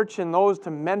the church and those to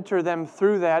mentor them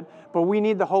through that, but we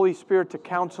need the Holy Spirit to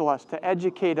counsel us, to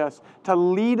educate us, to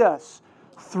lead us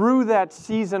through that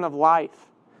season of life.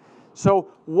 So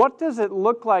what does it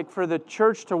look like for the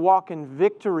church to walk in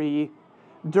victory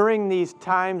during these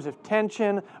times of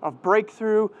tension, of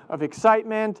breakthrough, of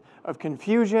excitement, of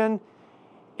confusion?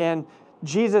 And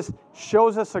Jesus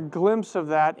shows us a glimpse of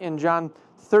that in John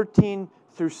 13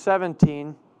 through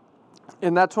 17.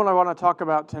 And that's what I want to talk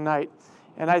about tonight.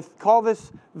 And I call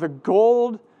this the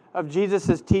gold of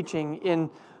Jesus' teaching. In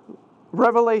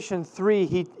Revelation 3,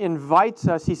 he invites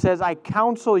us, he says, I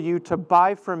counsel you to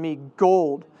buy from me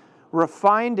gold,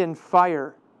 refined in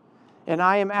fire. And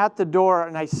I am at the door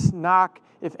and I knock.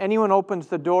 If anyone opens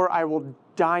the door, I will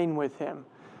dine with him.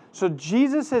 So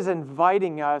Jesus is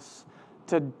inviting us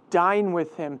to dine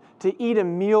with him, to eat a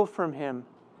meal from him,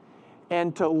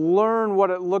 and to learn what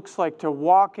it looks like to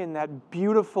walk in that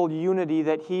beautiful unity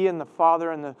that he and the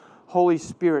Father and the Holy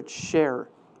Spirit share.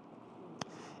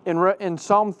 In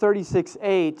Psalm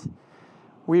 36:8,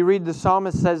 we read the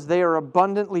psalmist says, they are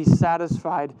abundantly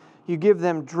satisfied. You give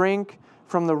them drink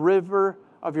from the river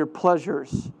of your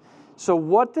pleasures. So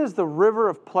what does the river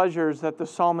of pleasures that the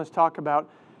psalmist talk about?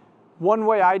 One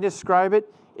way I describe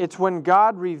it, it's when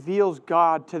God reveals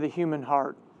God to the human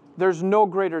heart. There's no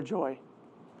greater joy.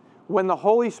 When the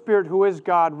Holy Spirit, who is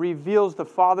God, reveals the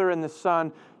Father and the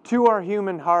Son to our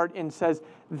human heart and says,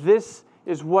 this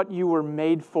is what you were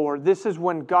made for. This is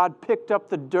when God picked up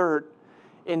the dirt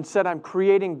and said, I'm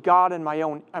creating man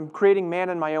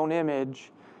in my own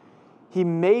image. He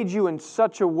made you in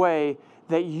such a way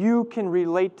that you can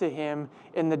relate to him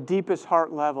in the deepest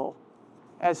heart level,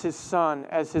 as his son,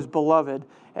 as his beloved,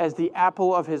 as the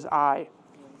apple of his eye.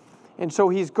 And so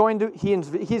he's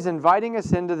inviting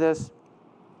us into this.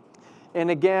 And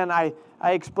again, I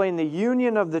explain the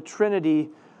union of the Trinity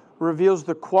reveals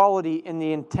the quality and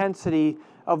the intensity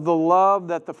of the love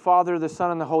that the Father, the Son,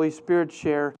 and the Holy Spirit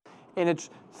share. And it's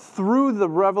through the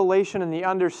revelation and the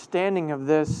understanding of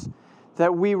this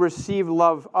that we receive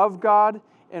love of God,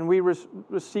 and we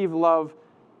receive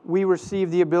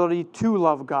the ability to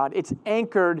love God. It's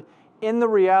anchored in the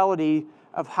reality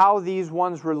of how these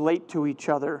ones relate to each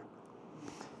other.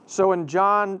 So in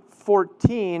John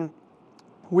 14,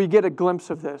 we get a glimpse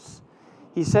of this.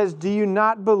 He says, do you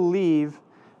not believe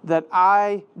that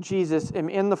I, Jesus, am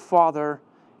in the Father,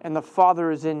 and the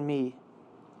Father is in me?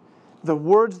 The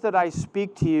words that I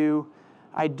speak to you,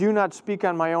 I do not speak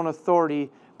on my own authority,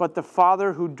 but the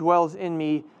Father who dwells in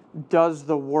me does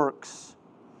the works.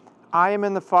 I am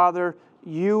in the Father,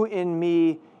 you in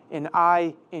me, and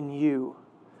I in you.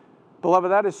 Beloved,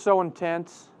 that is so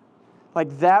intense.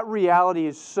 Like, that reality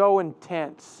is so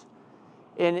intense.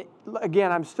 And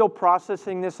again, I'm still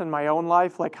processing this in my own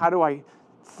life. Like, how do I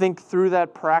think through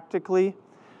that practically?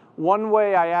 One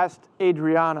way I asked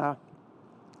Adriana,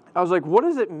 I was like, what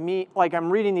does it mean? Like, I'm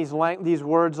reading these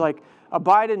words like,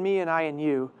 abide in me and I in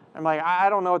you. I'm like, I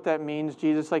don't know what that means,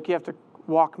 Jesus. Like, you have to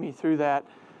walk me through that.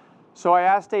 So I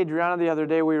asked Adriana the other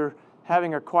day, we were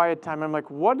having a quiet time. I'm like,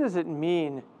 what does it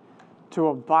mean to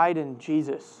abide in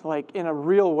Jesus? Like, in a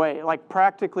real way, like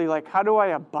practically, like, how do I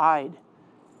abide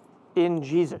in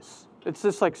Jesus? It's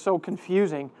just like so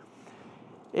confusing.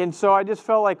 And so I just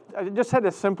felt like I just had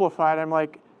to simplify it. I'm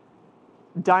like,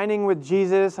 dining with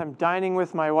Jesus, I'm dining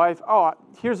with my wife. Oh,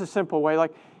 here's a simple way.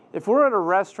 Like, if we're at a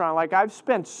restaurant, like, I've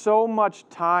spent so much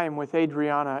time with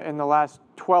Adriana in the last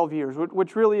 12 years,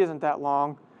 which really isn't that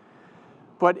long,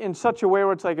 but in such a way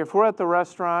where it's like, if we're at the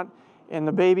restaurant and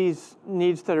the baby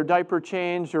needs their diaper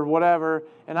changed or whatever,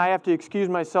 and I have to excuse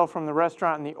myself from the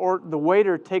restaurant and the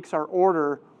waiter takes our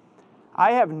order,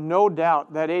 I have no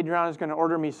doubt that Adriana is going to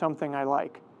order me something I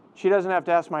like. She doesn't have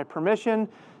to ask my permission.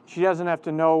 She doesn't have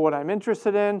to know what I'm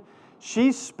interested in.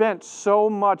 She's spent so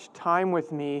much time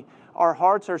with me. Our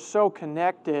hearts are so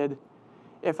connected.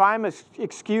 If I'm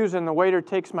excused and the waiter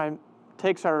takes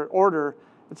our order,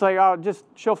 it's like, oh,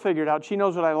 she'll figure it out. She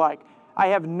knows what I like. I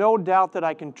have no doubt that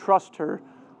I can trust her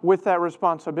with that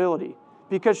responsibility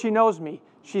because she knows me.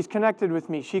 She's connected with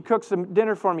me. She cooks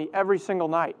dinner for me every single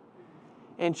night.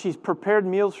 And she's prepared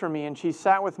meals for me, and she's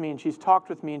sat with me, and she's talked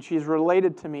with me, and she's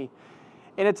related to me.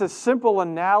 And it's a simple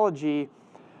analogy,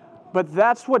 but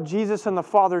that's what Jesus and the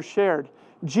Father shared.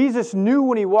 Jesus knew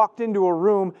when he walked into a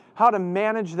room how to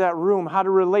manage that room, how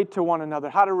to relate to one another,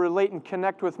 how to relate and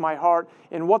connect with my heart,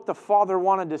 and what the Father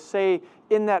wanted to say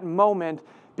in that moment,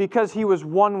 because he was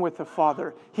one with the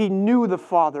Father. He knew the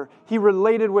Father. He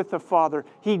related with the Father.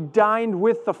 He dined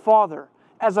with the Father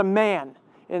as a man.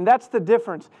 And that's the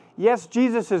difference. Yes,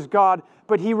 Jesus is God,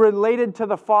 but he related to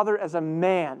the Father as a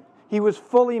man. He was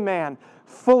fully man,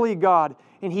 fully God,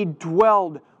 and he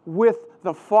dwelled with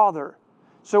the Father.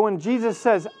 So when Jesus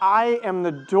says, I am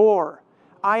the door,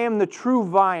 I am the true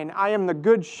vine, I am the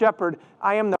good shepherd,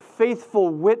 I am the faithful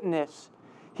witness,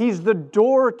 he's the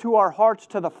door to our hearts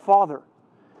to the Father.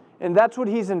 And that's what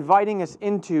he's inviting us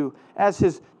into as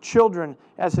his children,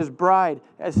 as his bride,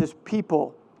 as his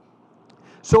people.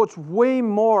 So it's way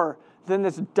more than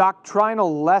this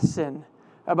doctrinal lesson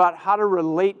about how to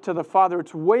relate to the Father.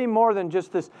 It's way more than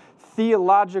just this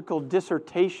theological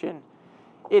dissertation.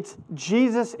 It's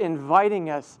Jesus inviting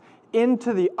us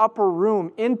into the upper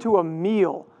room, into a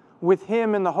meal with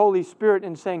him and the Holy Spirit,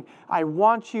 and saying, I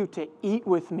want you to eat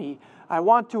with me. I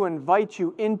want to invite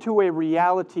you into a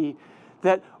reality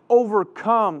that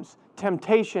overcomes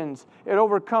temptations, it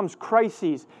overcomes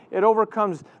crises, it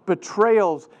overcomes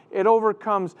betrayals, it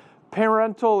overcomes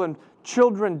parental and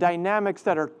children dynamics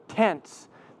that are tense,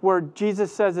 where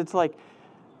Jesus says it's like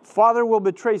father will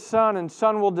betray son and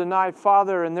son will deny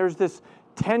father, and there's this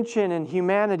tension in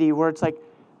humanity where it's like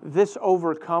this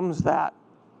overcomes that.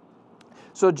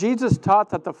 So Jesus taught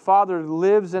that the Father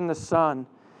lives in the Son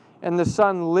and the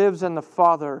Son lives in the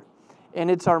Father, and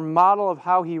it's our model of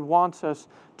how he wants us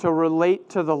to relate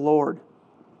to the Lord.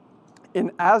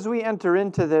 And as we enter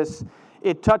into this,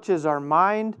 it touches our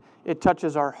mind, it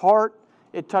touches our heart,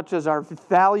 it touches our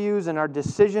values and our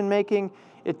decision making,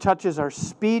 it touches our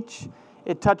speech,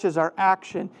 it touches our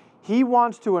action. He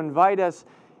wants to invite us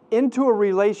into a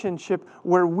relationship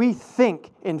where we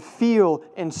think and feel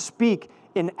and speak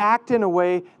and act in a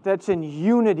way that's in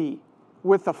unity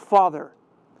with the Father.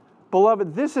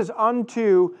 Beloved, this is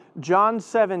unto John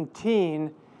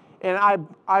 17, and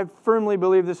I firmly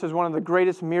believe this is one of the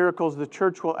greatest miracles the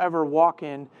church will ever walk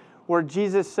in, where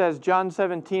Jesus says, John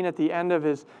 17 at the end of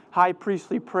his high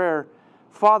priestly prayer,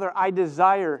 Father, I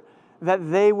desire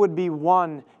that they would be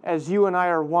one as you and I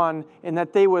are one, and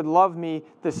that they would love me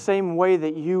the same way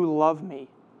that you love me.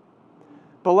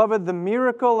 Beloved, the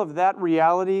miracle of that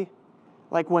reality,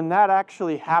 like when that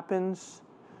actually happens,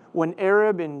 when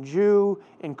Arab and Jew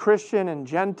and Christian and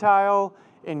Gentile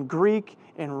and Greek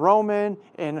and Roman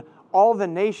and all the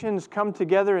nations come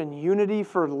together in unity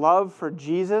for love for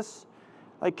Jesus,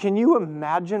 like, can you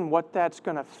imagine what that's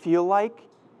going to feel like?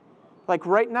 Like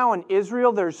right now in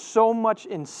Israel, there's so much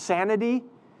insanity,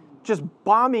 just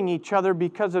bombing each other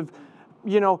because of,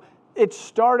 it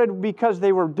started because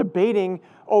they were debating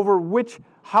over which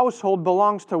household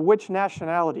belongs to which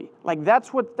nationality. Like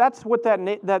that's what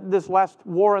this last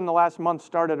war in the last month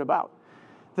started about.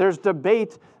 There's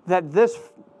debate that this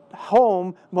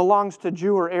home belongs to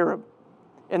Jew or Arab,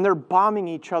 and they're bombing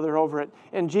each other over it.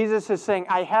 And Jesus is saying,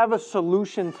 I have a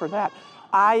solution for that.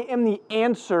 I am the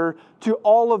answer to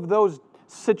all of those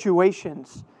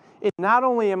situations. And not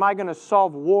only am I going to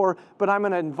solve war, but I'm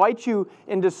going to invite you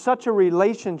into such a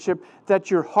relationship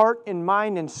that your heart and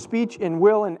mind and speech and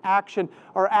will and action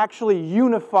are actually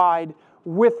unified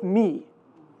with me.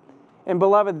 And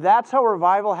beloved, that's how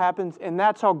revival happens, and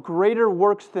that's how greater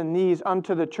works than these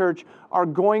unto the church are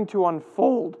going to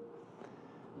unfold.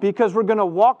 Because we're going to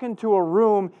walk into a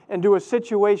room and do a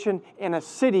situation in a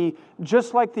city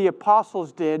just like the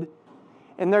apostles did,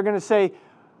 and they're going to say,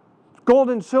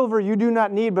 gold and silver you do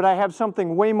not need, but I have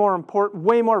something way more important,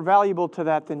 way more valuable to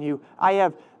that than you. I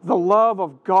have the love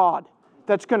of God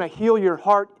that's going to heal your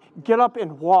heart. Get up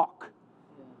and walk.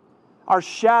 Our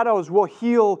shadows will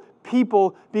heal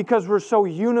people because we're so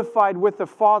unified with the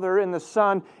Father and the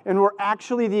Son, and we're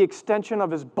actually the extension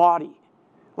of his body.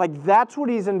 Like that's what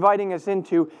he's inviting us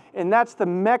into, and that's the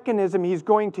mechanism he's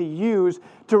going to use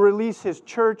to release his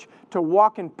church to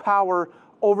walk in power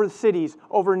over cities,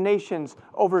 over nations,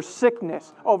 over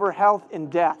sickness, over health and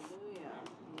death.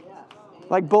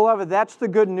 Like, beloved, that's the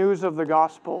good news of the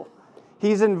gospel.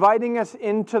 He's inviting us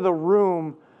into the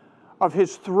room of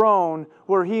his throne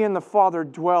where he and the Father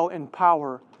dwell in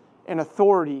power, in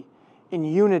authority, in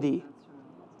unity.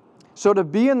 So to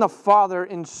be in the Father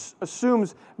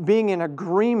assumes being in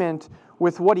agreement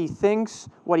with what he thinks,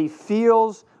 what he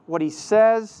feels, what he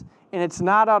says, and it's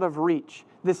not out of reach.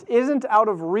 This isn't out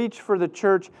of reach for the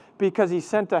church because he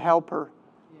sent a helper.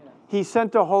 He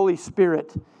sent a Holy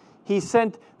Spirit. He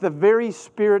sent the very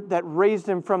Spirit that raised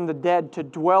him from the dead to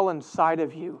dwell inside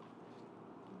of you.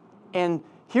 And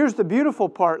here's the beautiful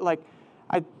part. Like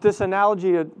this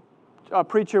analogy a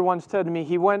preacher once said to me,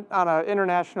 he went on an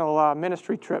international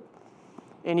ministry trip,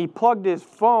 and he plugged his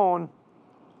phone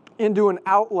into an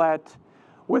outlet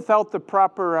without the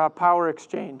proper power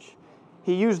exchange.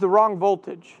 He used the wrong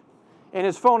voltage, and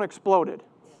his phone exploded.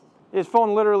 His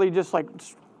phone literally just like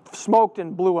smoked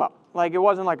and blew up. Like it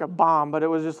wasn't like a bomb, but it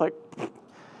was just like...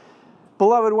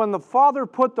 Beloved, when the Father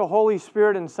put the Holy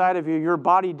Spirit inside of you, your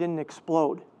body didn't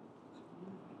explode.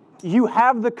 You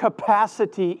have the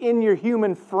capacity in your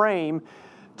human frame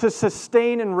to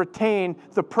sustain and retain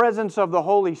the presence of the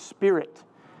Holy Spirit.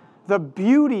 The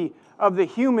beauty of the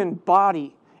human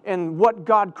body and what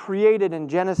God created in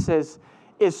Genesis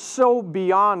is so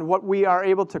beyond what we are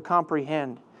able to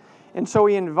comprehend. And so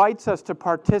He invites us to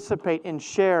participate and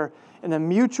share in the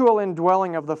mutual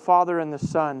indwelling of the Father and the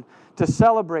Son, to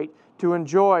celebrate, to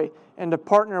enjoy, and to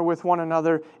partner with one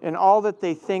another in all that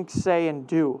they think, say, and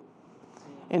do.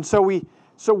 And so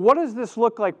what does this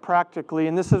look like practically?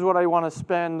 And this is what I want to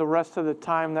spend the rest of the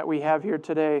time that we have here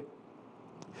today.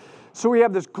 So we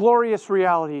have this glorious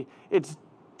reality. It's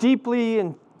deeply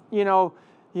and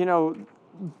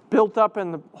built up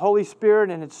in the Holy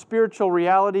Spirit, and it's spiritual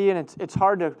reality, and it's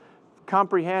hard to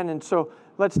comprehend. And so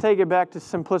let's take it back to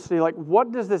simplicity. Like,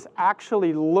 what does this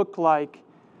actually look like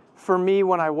for me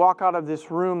when I walk out of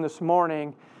this room this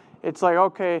morning? It's like,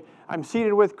 okay, I'm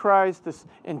seated with Christ, this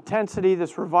intensity,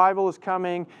 this revival is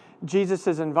coming. Jesus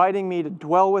is inviting me to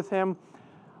dwell with Him.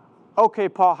 Okay,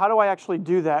 Paul, how do I actually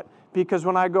do that? Because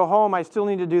when I go home, I still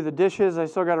need to do the dishes. I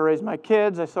still got to raise my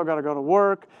kids. I still got to go to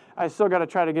work. I still got to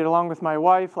try to get along with my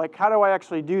wife. Like, how do I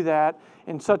actually do that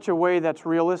in such a way that's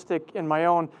realistic in my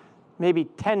own maybe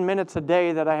 10 minutes a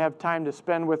day that I have time to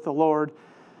spend with the Lord,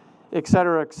 et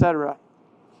cetera, et cetera.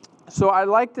 So I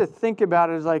like to think about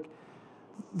it as like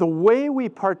the way we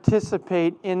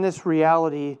participate in this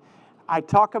reality. I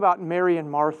talk about Mary and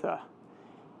Martha.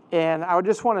 And I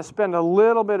just want to spend a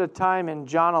little bit of time in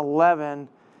John 11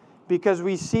 because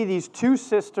we see these two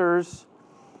sisters,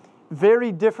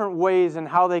 very different ways in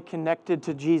how they connected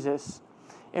to Jesus.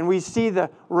 And we see the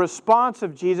response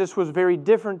of Jesus was very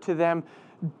different to them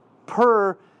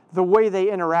per the way they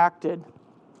interacted.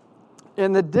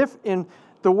 And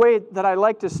the way that I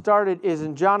like to start it is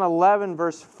in John 11,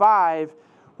 verse 5.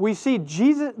 We see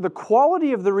Jesus, the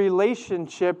quality of the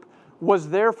relationship was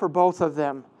there for both of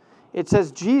them. It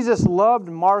says, Jesus loved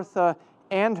Martha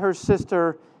and her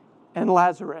sister and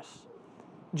Lazarus.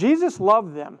 Jesus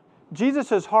loved them.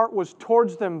 Jesus' heart was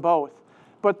towards them both.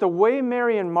 But the way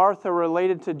Mary and Martha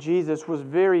related to Jesus was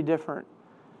very different.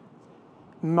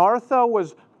 Martha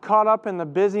was caught up in the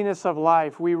busyness of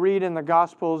life. We read in the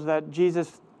Gospels that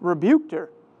Jesus rebuked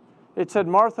her. It said,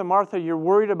 Martha, Martha, you're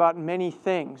worried about many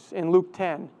things in Luke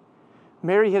 10.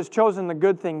 Mary has chosen the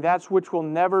good thing, that's which will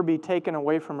never be taken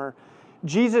away from her.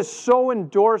 Jesus so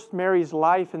endorsed Mary's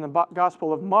life in the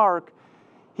Gospel of Mark,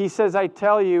 He says, I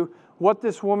tell you, what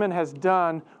this woman has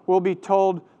done will be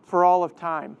told for all of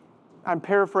time. I'm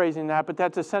paraphrasing that, but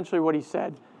that's essentially what He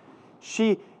said.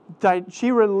 She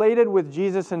related with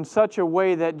Jesus in such a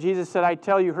way that Jesus said, I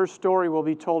tell you, her story will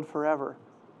be told forever.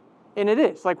 And it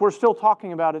is. Like, we're still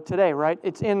talking about it today, right?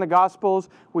 It's in the Gospels.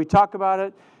 We talk about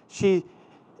it. She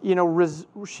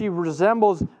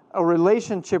resembles a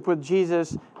relationship with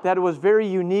Jesus that was very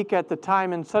unique at the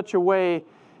time in such a way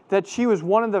that she was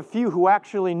one of the few who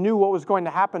actually knew what was going to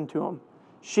happen to Him.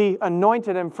 She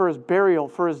anointed Him for His burial,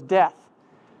 for His death.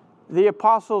 The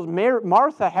apostles,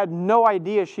 Martha had no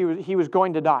idea he was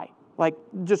going to die. Like,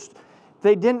 just,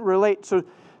 they didn't relate.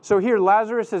 So here,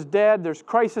 Lazarus is dead. There's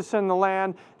crisis in the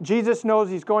land. Jesus knows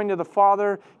He's going to the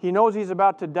Father. He knows He's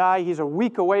about to die. He's a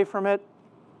week away from it.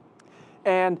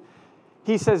 And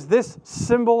He says, this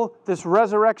symbol, this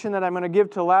resurrection that I'm going to give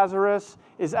to Lazarus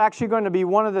is actually going to be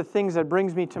one of the things that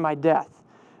brings me to my death.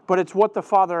 But it's what the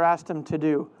Father asked Him to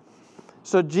do.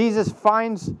 So Jesus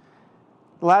finds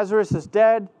Lazarus is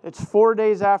dead. It's 4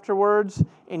 days afterwards,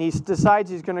 and He decides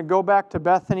He's going to go back to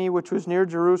Bethany, which was near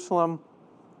Jerusalem.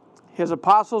 His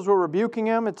apostles were rebuking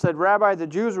Him. It said, Rabbi, the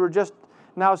Jews were just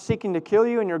now seeking to kill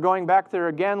you, and you're going back there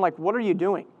again. Like, what are you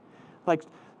doing? Like,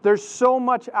 there's so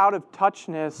much out of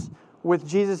touchness with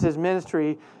Jesus'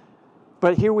 ministry,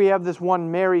 but here we have this one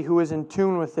Mary who is in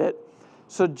tune with it.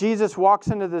 So Jesus walks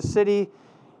into the city,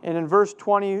 and in verse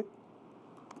 20,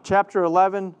 chapter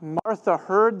 11, Martha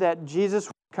heard that Jesus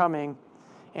was coming,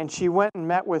 and she went and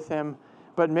met with Him,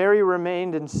 but Mary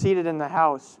remained and seated in the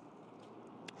house.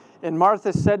 And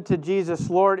Martha said to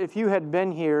Jesus, Lord, if you had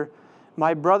been here,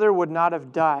 my brother would not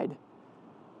have died.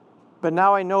 But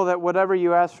now I know that whatever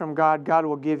you ask from God, God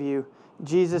will give you.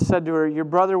 Jesus said to her, your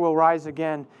brother will rise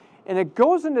again. And it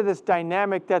goes into this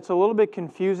dynamic that's a little bit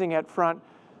confusing at front.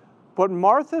 But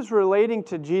Martha's relating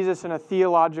to Jesus in a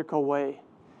theological way.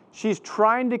 She's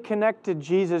trying to connect to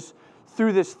Jesus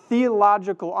through this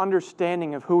theological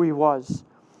understanding of who he was.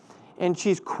 And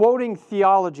she's quoting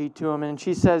theology to him, and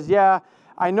she says, yeah,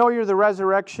 I know you're the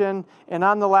resurrection, and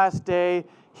on the last day,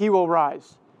 he will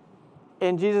rise.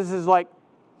 And Jesus is like,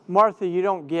 Martha, you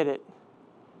don't get it.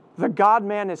 The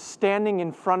God-man is standing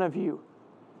in front of you.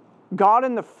 God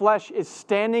in the flesh is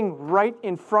standing right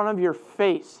in front of your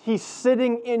face. He's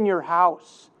sitting in your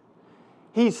house.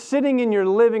 He's sitting in your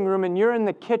living room, and you're in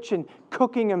the kitchen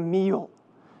cooking a meal.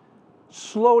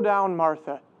 Slow down,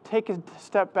 Martha. Take a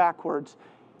step backwards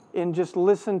and just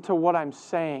listen to what I'm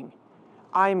saying.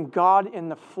 I'm God in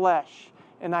the flesh,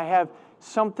 and I have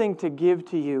something to give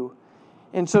to you.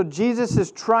 And so Jesus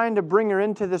is trying to bring her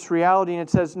into this reality, and it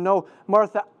says, no,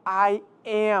 Martha, I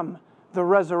am the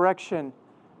resurrection.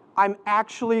 I'm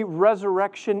actually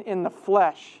resurrection in the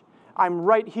flesh. I'm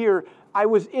right here. I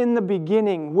was in the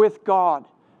beginning with God.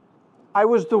 I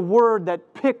was the Word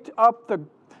that picked up the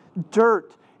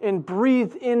dirt and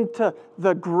breathed into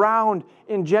the ground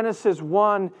in Genesis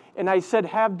 1. And I said,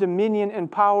 have dominion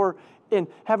and power and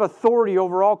have authority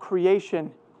over all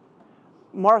creation.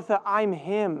 Martha, I'm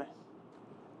Him.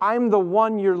 I'm the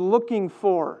one you're looking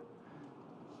for.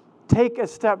 Take a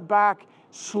step back,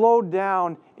 slow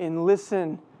down, and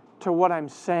listen to what I'm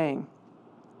saying.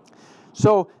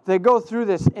 So they go through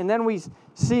this, and then we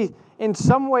see, in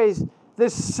some ways,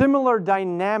 this similar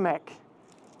dynamic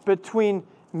between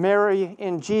Mary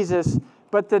and Jesus,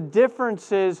 but the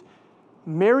difference is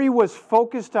Mary was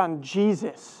focused on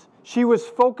Jesus. She was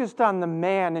focused on the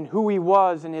man and who he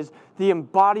was and the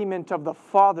embodiment of the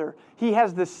Father. He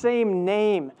has the same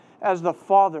name as the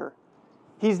Father.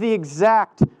 He's the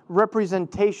exact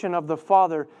representation of the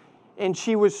Father. And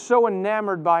she was so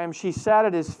enamored by him, she sat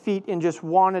at his feet and just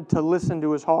wanted to listen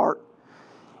to his heart.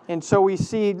 And so we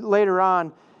see later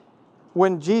on,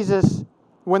 when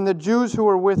the Jews who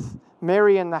were with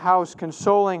Mary in the house,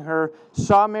 consoling her,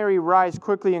 saw Mary rise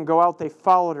quickly and go out, they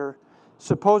followed her,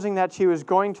 supposing that she was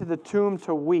going to the tomb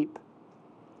to weep.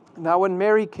 Now when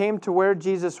Mary came to where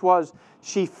Jesus was,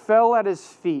 she fell at his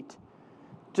feet.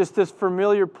 Just this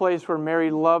familiar place where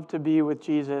Mary loved to be with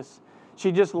Jesus.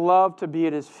 She just loved to be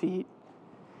at his feet.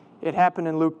 It happened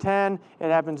in Luke 10. It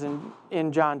happens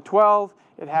in John 12.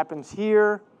 It happens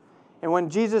here. And when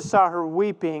Jesus saw her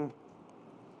weeping,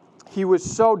 he was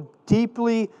so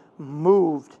deeply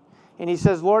moved. And he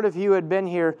says, Lord, if you had been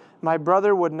here, my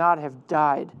brother would not have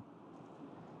died.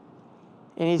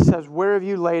 And he says, where have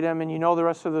you laid him? And you know the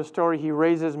rest of the story. He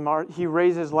raises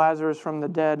Lazarus from the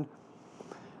dead.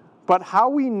 But how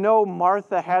we know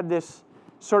Martha had this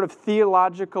sort of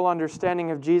theological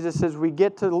understanding of Jesus is we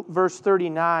get to verse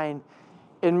 39,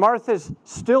 and Martha's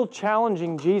still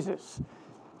challenging Jesus.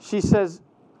 She says,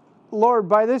 Lord,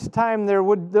 by this time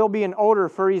there'll be an odor,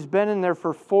 for he's been in there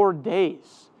for 4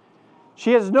 days.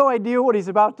 She has no idea what he's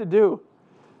about to do.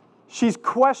 She's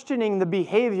questioning the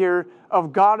behavior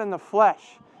of God in the flesh.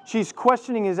 She's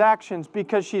questioning his actions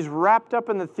because she's wrapped up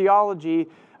in the theology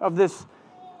of this,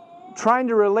 trying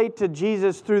to relate to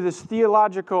Jesus through this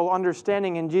theological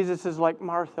understanding. And Jesus is like,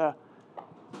 Martha,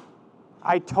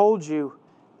 I told you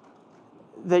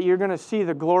that you're going to see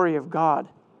the glory of God.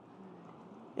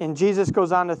 And Jesus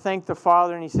goes on to thank the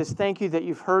Father, and he says, thank you that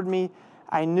you've heard me.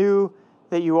 I know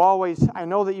that you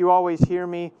always hear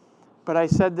me, but I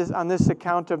said this on this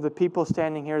account of the people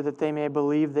standing here, that they may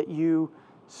believe that you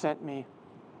sent me.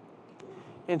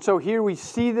 And so here we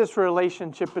see this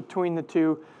relationship between the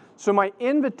two. So my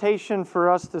invitation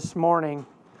for us this morning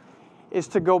is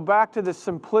to go back to the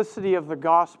simplicity of the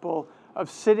gospel of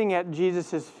sitting at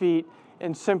Jesus' feet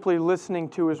and simply listening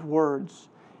to his words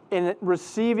and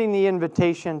receiving the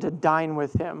invitation to dine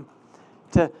with him,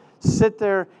 to sit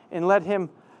there and let him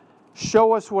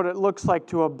show us what it looks like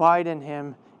to abide in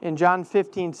him. In John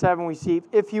 15:7 we see,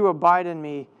 if you abide in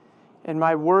me and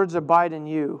my words abide in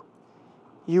you,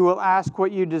 you will ask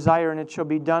what you desire, and it shall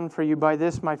be done for you. By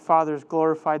this my Father is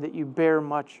glorified, that you bear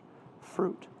much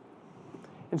fruit.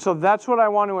 And so that's what I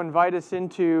want to invite us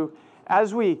into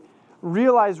as we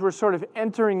realize we're sort of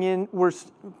entering in,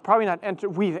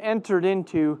 we've entered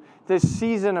into this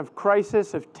season of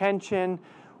crisis, of tension,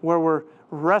 where we're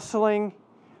wrestling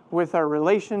with our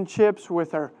relationships,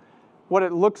 with what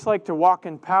it looks like to walk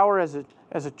in power as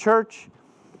a church.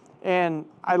 And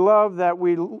I love that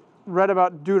we read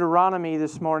about Deuteronomy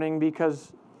this morning,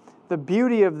 because the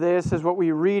beauty of this is what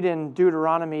we read in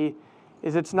Deuteronomy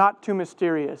is it's not too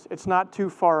mysterious. It's not too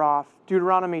far off.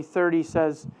 Deuteronomy 30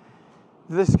 says,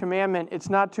 this commandment, it's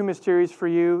not too mysterious for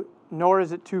you, nor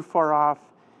is it too far off.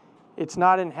 It's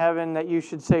not in heaven that you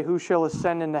should say, who shall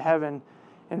ascend into heaven?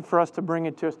 and for us to bring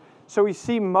it to us. So we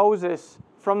see Moses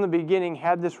from the beginning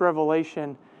had this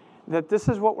revelation that this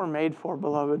is what we're made for,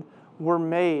 beloved. We're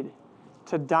made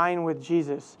to dine with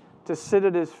Jesus, to sit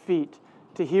at his feet,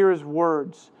 to hear his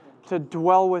words, to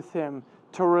dwell with him,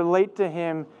 to relate to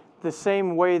him the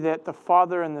same way that the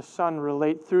Father and the Son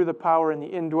relate through the power and the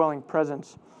indwelling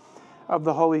presence of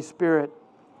the Holy Spirit.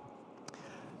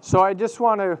 So I just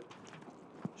want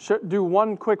to do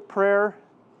one quick prayer,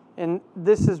 and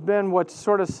this has been what's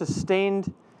sort of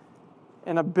sustained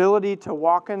an ability to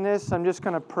walk in this. I'm just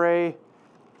going to pray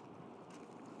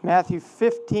Matthew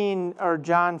 15 or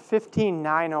John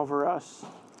 15:9 over us,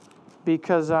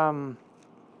 because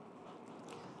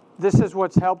this is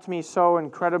what's helped me so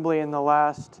incredibly in the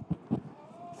last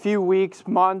few weeks,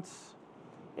 months,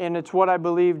 and it's what I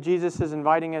believe Jesus is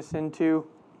inviting us into.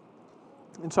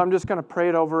 And so I'm just going to pray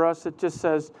it over us. It just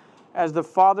says, "As the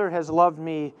Father has loved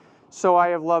me, so I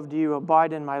have loved you.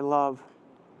 Abide in my love."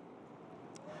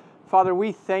 Father,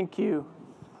 we thank you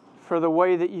for the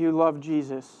way that you love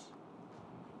Jesus.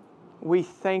 We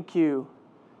thank you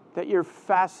that you're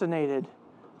fascinated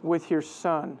with your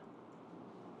Son.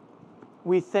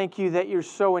 We thank you that you're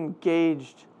so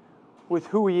engaged with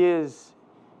who he is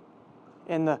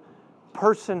and the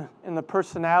person and the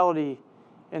personality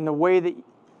and the way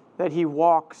that he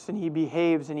walks and he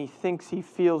behaves and he thinks, he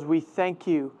feels. We thank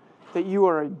you that you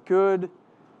are a good,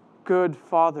 good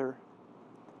Father.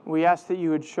 We ask that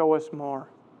you would show us more.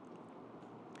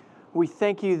 We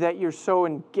thank you that you're so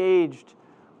engaged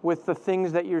with the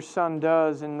things that your Son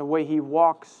does and the way he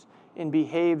walks and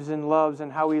behaves and loves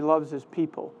and how he loves his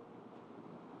people.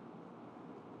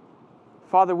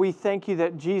 Father, we thank you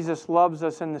that Jesus loves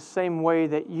us in the same way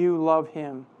that you love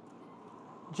him.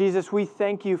 Jesus, we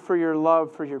thank you for your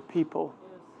love for your people.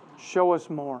 Show us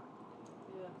more.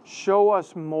 Show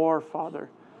us more,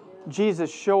 Father.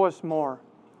 Jesus, show us more.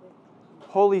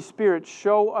 Holy Spirit,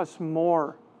 show us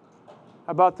more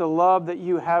about the love that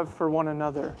you have for one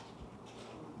another,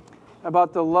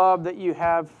 about the love that you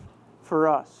have for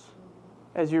us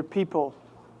as your people,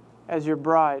 as your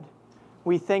bride.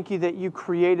 We thank you that you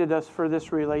created us for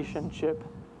this relationship,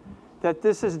 that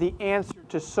this is the answer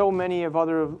to so many of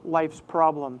other life's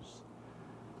problems.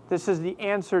 This is the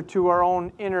answer to our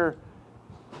own inner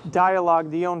dialogue,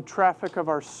 the own traffic of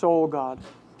our soul, God.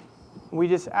 We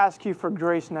just ask you for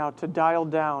grace now to dial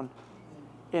down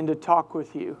and to talk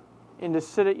with you and to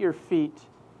sit at your feet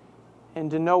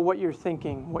and to know what you're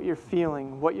thinking, what you're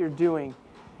feeling, what you're doing.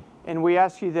 And we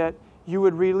ask you that you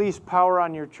would release power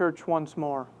on your church once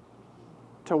more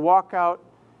to walk out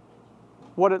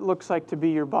what it looks like to be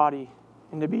your body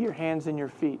and to be your hands and your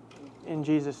feet. In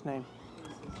Jesus' name,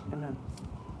 amen.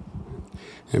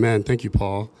 Amen. Thank you,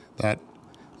 Paul. That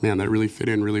really fit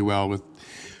in really well with...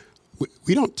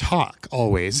 We don't talk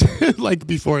always like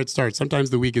before it starts. Sometimes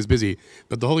the week is busy,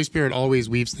 but the Holy Spirit always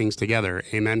weaves things together.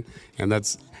 Amen. And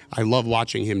I love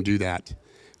watching him do that.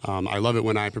 I love it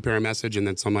when I prepare a message and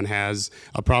then someone has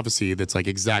a prophecy that's like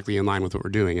exactly in line with what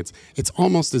we're doing. It's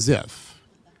almost as if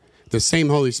the same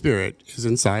Holy Spirit is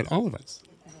inside all of us.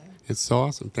 It's so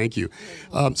awesome. Thank you.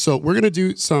 So we're going to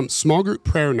do some small group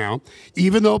prayer now.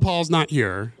 Even though Paul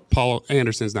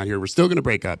Anderson's not here, we're still going to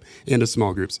break up into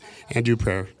small groups and do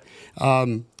prayer.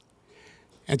 And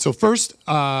so first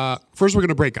we're going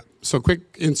to break up. So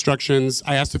quick instructions.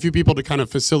 I asked a few people to kind of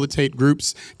facilitate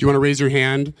groups. Do you want to raise your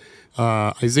hand?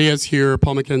 Isaiah's here.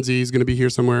 Paul McKenzie is going to be here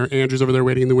somewhere. Andrew's over there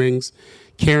waiting in the wings.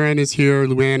 Karen is here.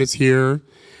 Luann is here.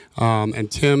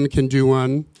 And Tim can do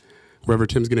one, wherever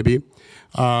Tim's going to be.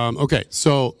 Okay,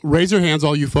 so raise your hands,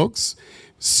 all you folks.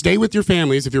 Stay with your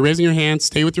families. If you're raising your hand,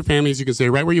 stay with your families. You can stay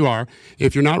right where you are.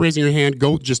 If you're not raising your hand,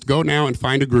 just go now and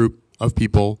find a group of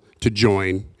people to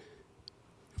join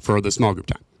for the small group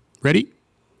time. Ready?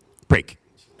 Break.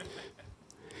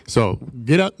 So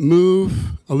get up,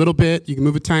 move a little bit. You can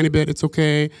move a tiny bit. It's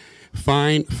okay.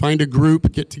 Find a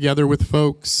group, get together with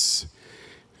folks,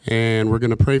 and we're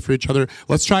going to pray for each other.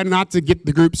 Let's try not to get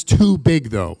the groups too big,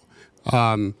 though.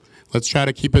 Let's try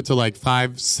to keep it to like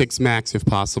 5, 6 max if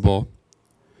possible.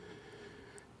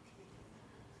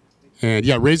 And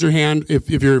yeah, raise your hand. If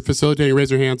you're facilitating,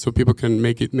 raise your hand so people can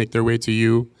make their way to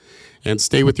you. And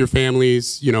stay with your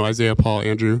families. You know, Isaiah, Paul,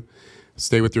 Andrew.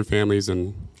 Stay with your families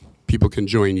and people can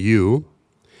join you.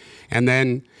 And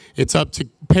then it's up to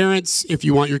parents if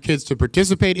you want your kids to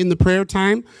participate in the prayer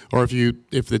time, or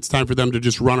if it's time for them to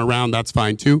just run around, that's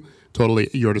fine too. Totally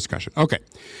your discretion. Okay,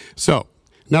 so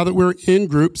now that we're in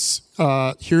groups,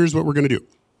 here's what we're going to do.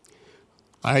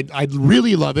 I'd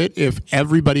really love it if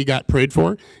everybody got prayed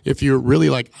for. If you're really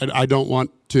like, I don't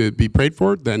want to be prayed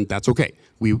for, then that's okay.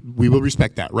 We will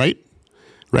respect that, right?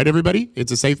 Right, everybody?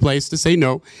 It's a safe place to say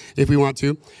no if we want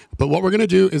to. But what we're going to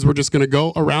do is we're just going to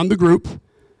go around the group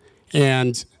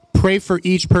and pray for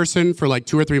each person for like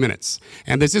 2 or 3 minutes.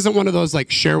 And this isn't one of those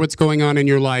like share what's going on in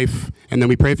your life and then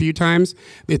we pray a few times.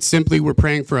 It's simply we're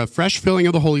praying for a fresh filling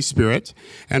of the Holy Spirit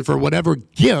and for whatever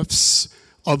gifts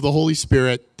of the Holy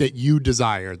Spirit that you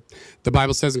desire. The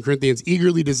Bible says in Corinthians,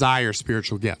 eagerly desire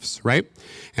spiritual gifts, right?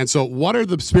 And so what are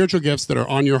the spiritual gifts that are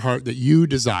on your heart that you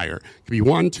desire? It could be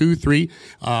 1, 2, 3.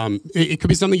 It could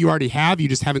be something you already have. You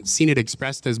just haven't seen it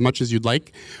expressed as much as you'd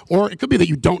like. Or it could be that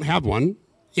you don't have one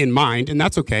in mind, and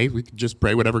that's okay. We can just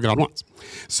pray whatever God wants.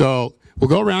 So we'll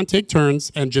go around, take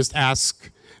turns, and just ask,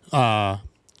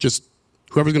 just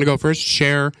whoever's going to go first,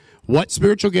 share what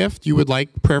spiritual gift you would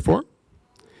like prayer for.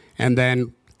 And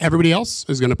then everybody else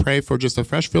is going to pray for just a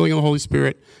fresh filling of the Holy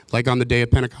Spirit, like on the day of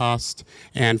Pentecost,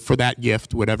 and for that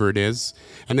gift, whatever it is.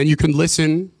 And then you can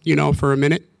listen, for a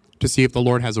minute to see if the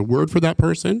Lord has a word for that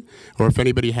person, or if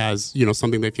anybody has,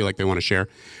 something they feel like they want to share.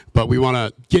 But we want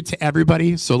to get to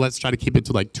everybody, so let's try to keep it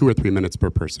to like 2 or 3 minutes per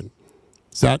person.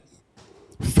 Is that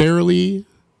fairly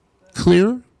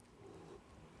clear?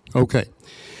 Okay.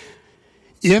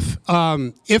 If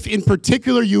in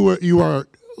particular you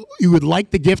would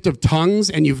like the gift of tongues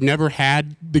and you've never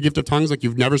had the gift of tongues, like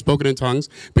you've never spoken in tongues,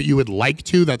 but you would like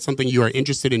to, that's something you are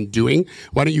interested in doing,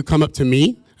 why don't you come up to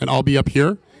me and I'll be up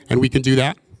here and we can do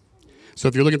that. So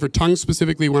if you're looking for tongues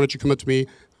specifically, why don't you come up to me?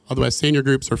 Otherwise, stay in your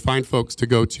groups or find folks to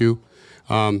go to.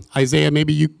 Isaiah,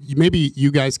 maybe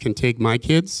you guys can take my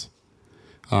kids.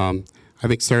 I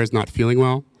think Sarah's not feeling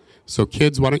well. So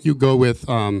kids, why don't you go with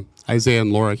Isaiah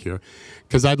and Laura here?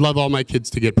 Because I'd love all my kids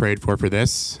to get prayed for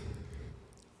this.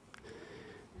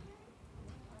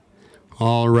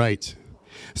 All right.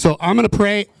 So I'm going to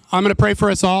pray. I'm going to pray for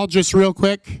us all just real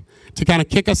quick to kind of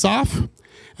kick us off.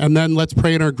 And then let's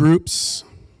pray in our groups.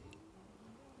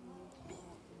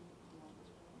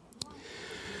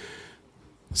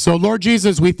 So, Lord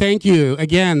Jesus, we thank you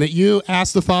again that you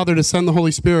asked the Father to send the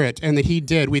Holy Spirit and that he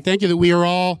did. We thank you that we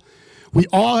all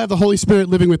have the Holy Spirit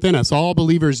living within us. All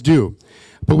believers do.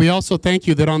 But we also thank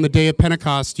you that on the day of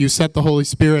Pentecost, you set the Holy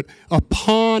Spirit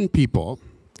upon people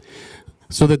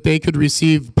so that they could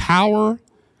receive power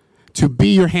to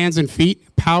be your hands and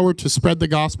feet, power to spread the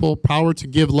gospel, power to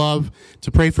give love,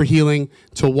 to pray for healing,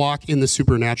 to walk in the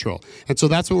supernatural. And so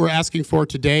that's what we're asking for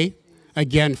today,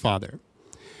 again, Father,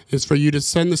 is for you to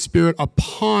send the Spirit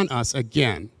upon us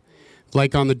again,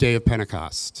 like on the day of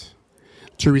Pentecost,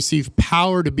 to receive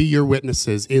power to be your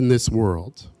witnesses in this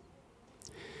world.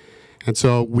 And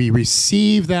so we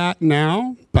receive that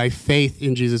now by faith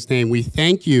in Jesus' name. We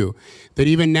thank you that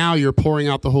even now you're pouring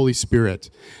out the Holy Spirit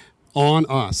on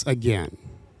us again.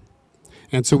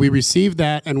 And so we receive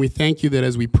that, and we thank you that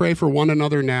as we pray for one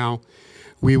another now,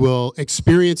 we will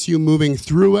experience you moving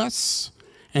through us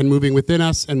and moving within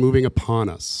us and moving upon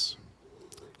us.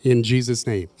 In Jesus'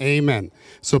 name, amen.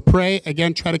 So pray,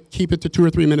 again, try to keep it to 2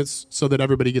 or 3 minutes so that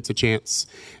everybody gets a chance.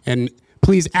 And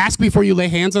please ask before you lay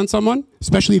hands on someone,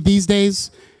 especially these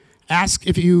days. Ask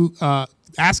if you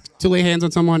ask to lay hands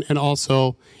on someone, and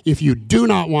also if you do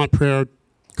not want prayer,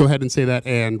 go ahead and say that,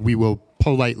 and we will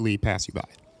politely pass you by.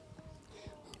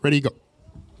 Ready, go.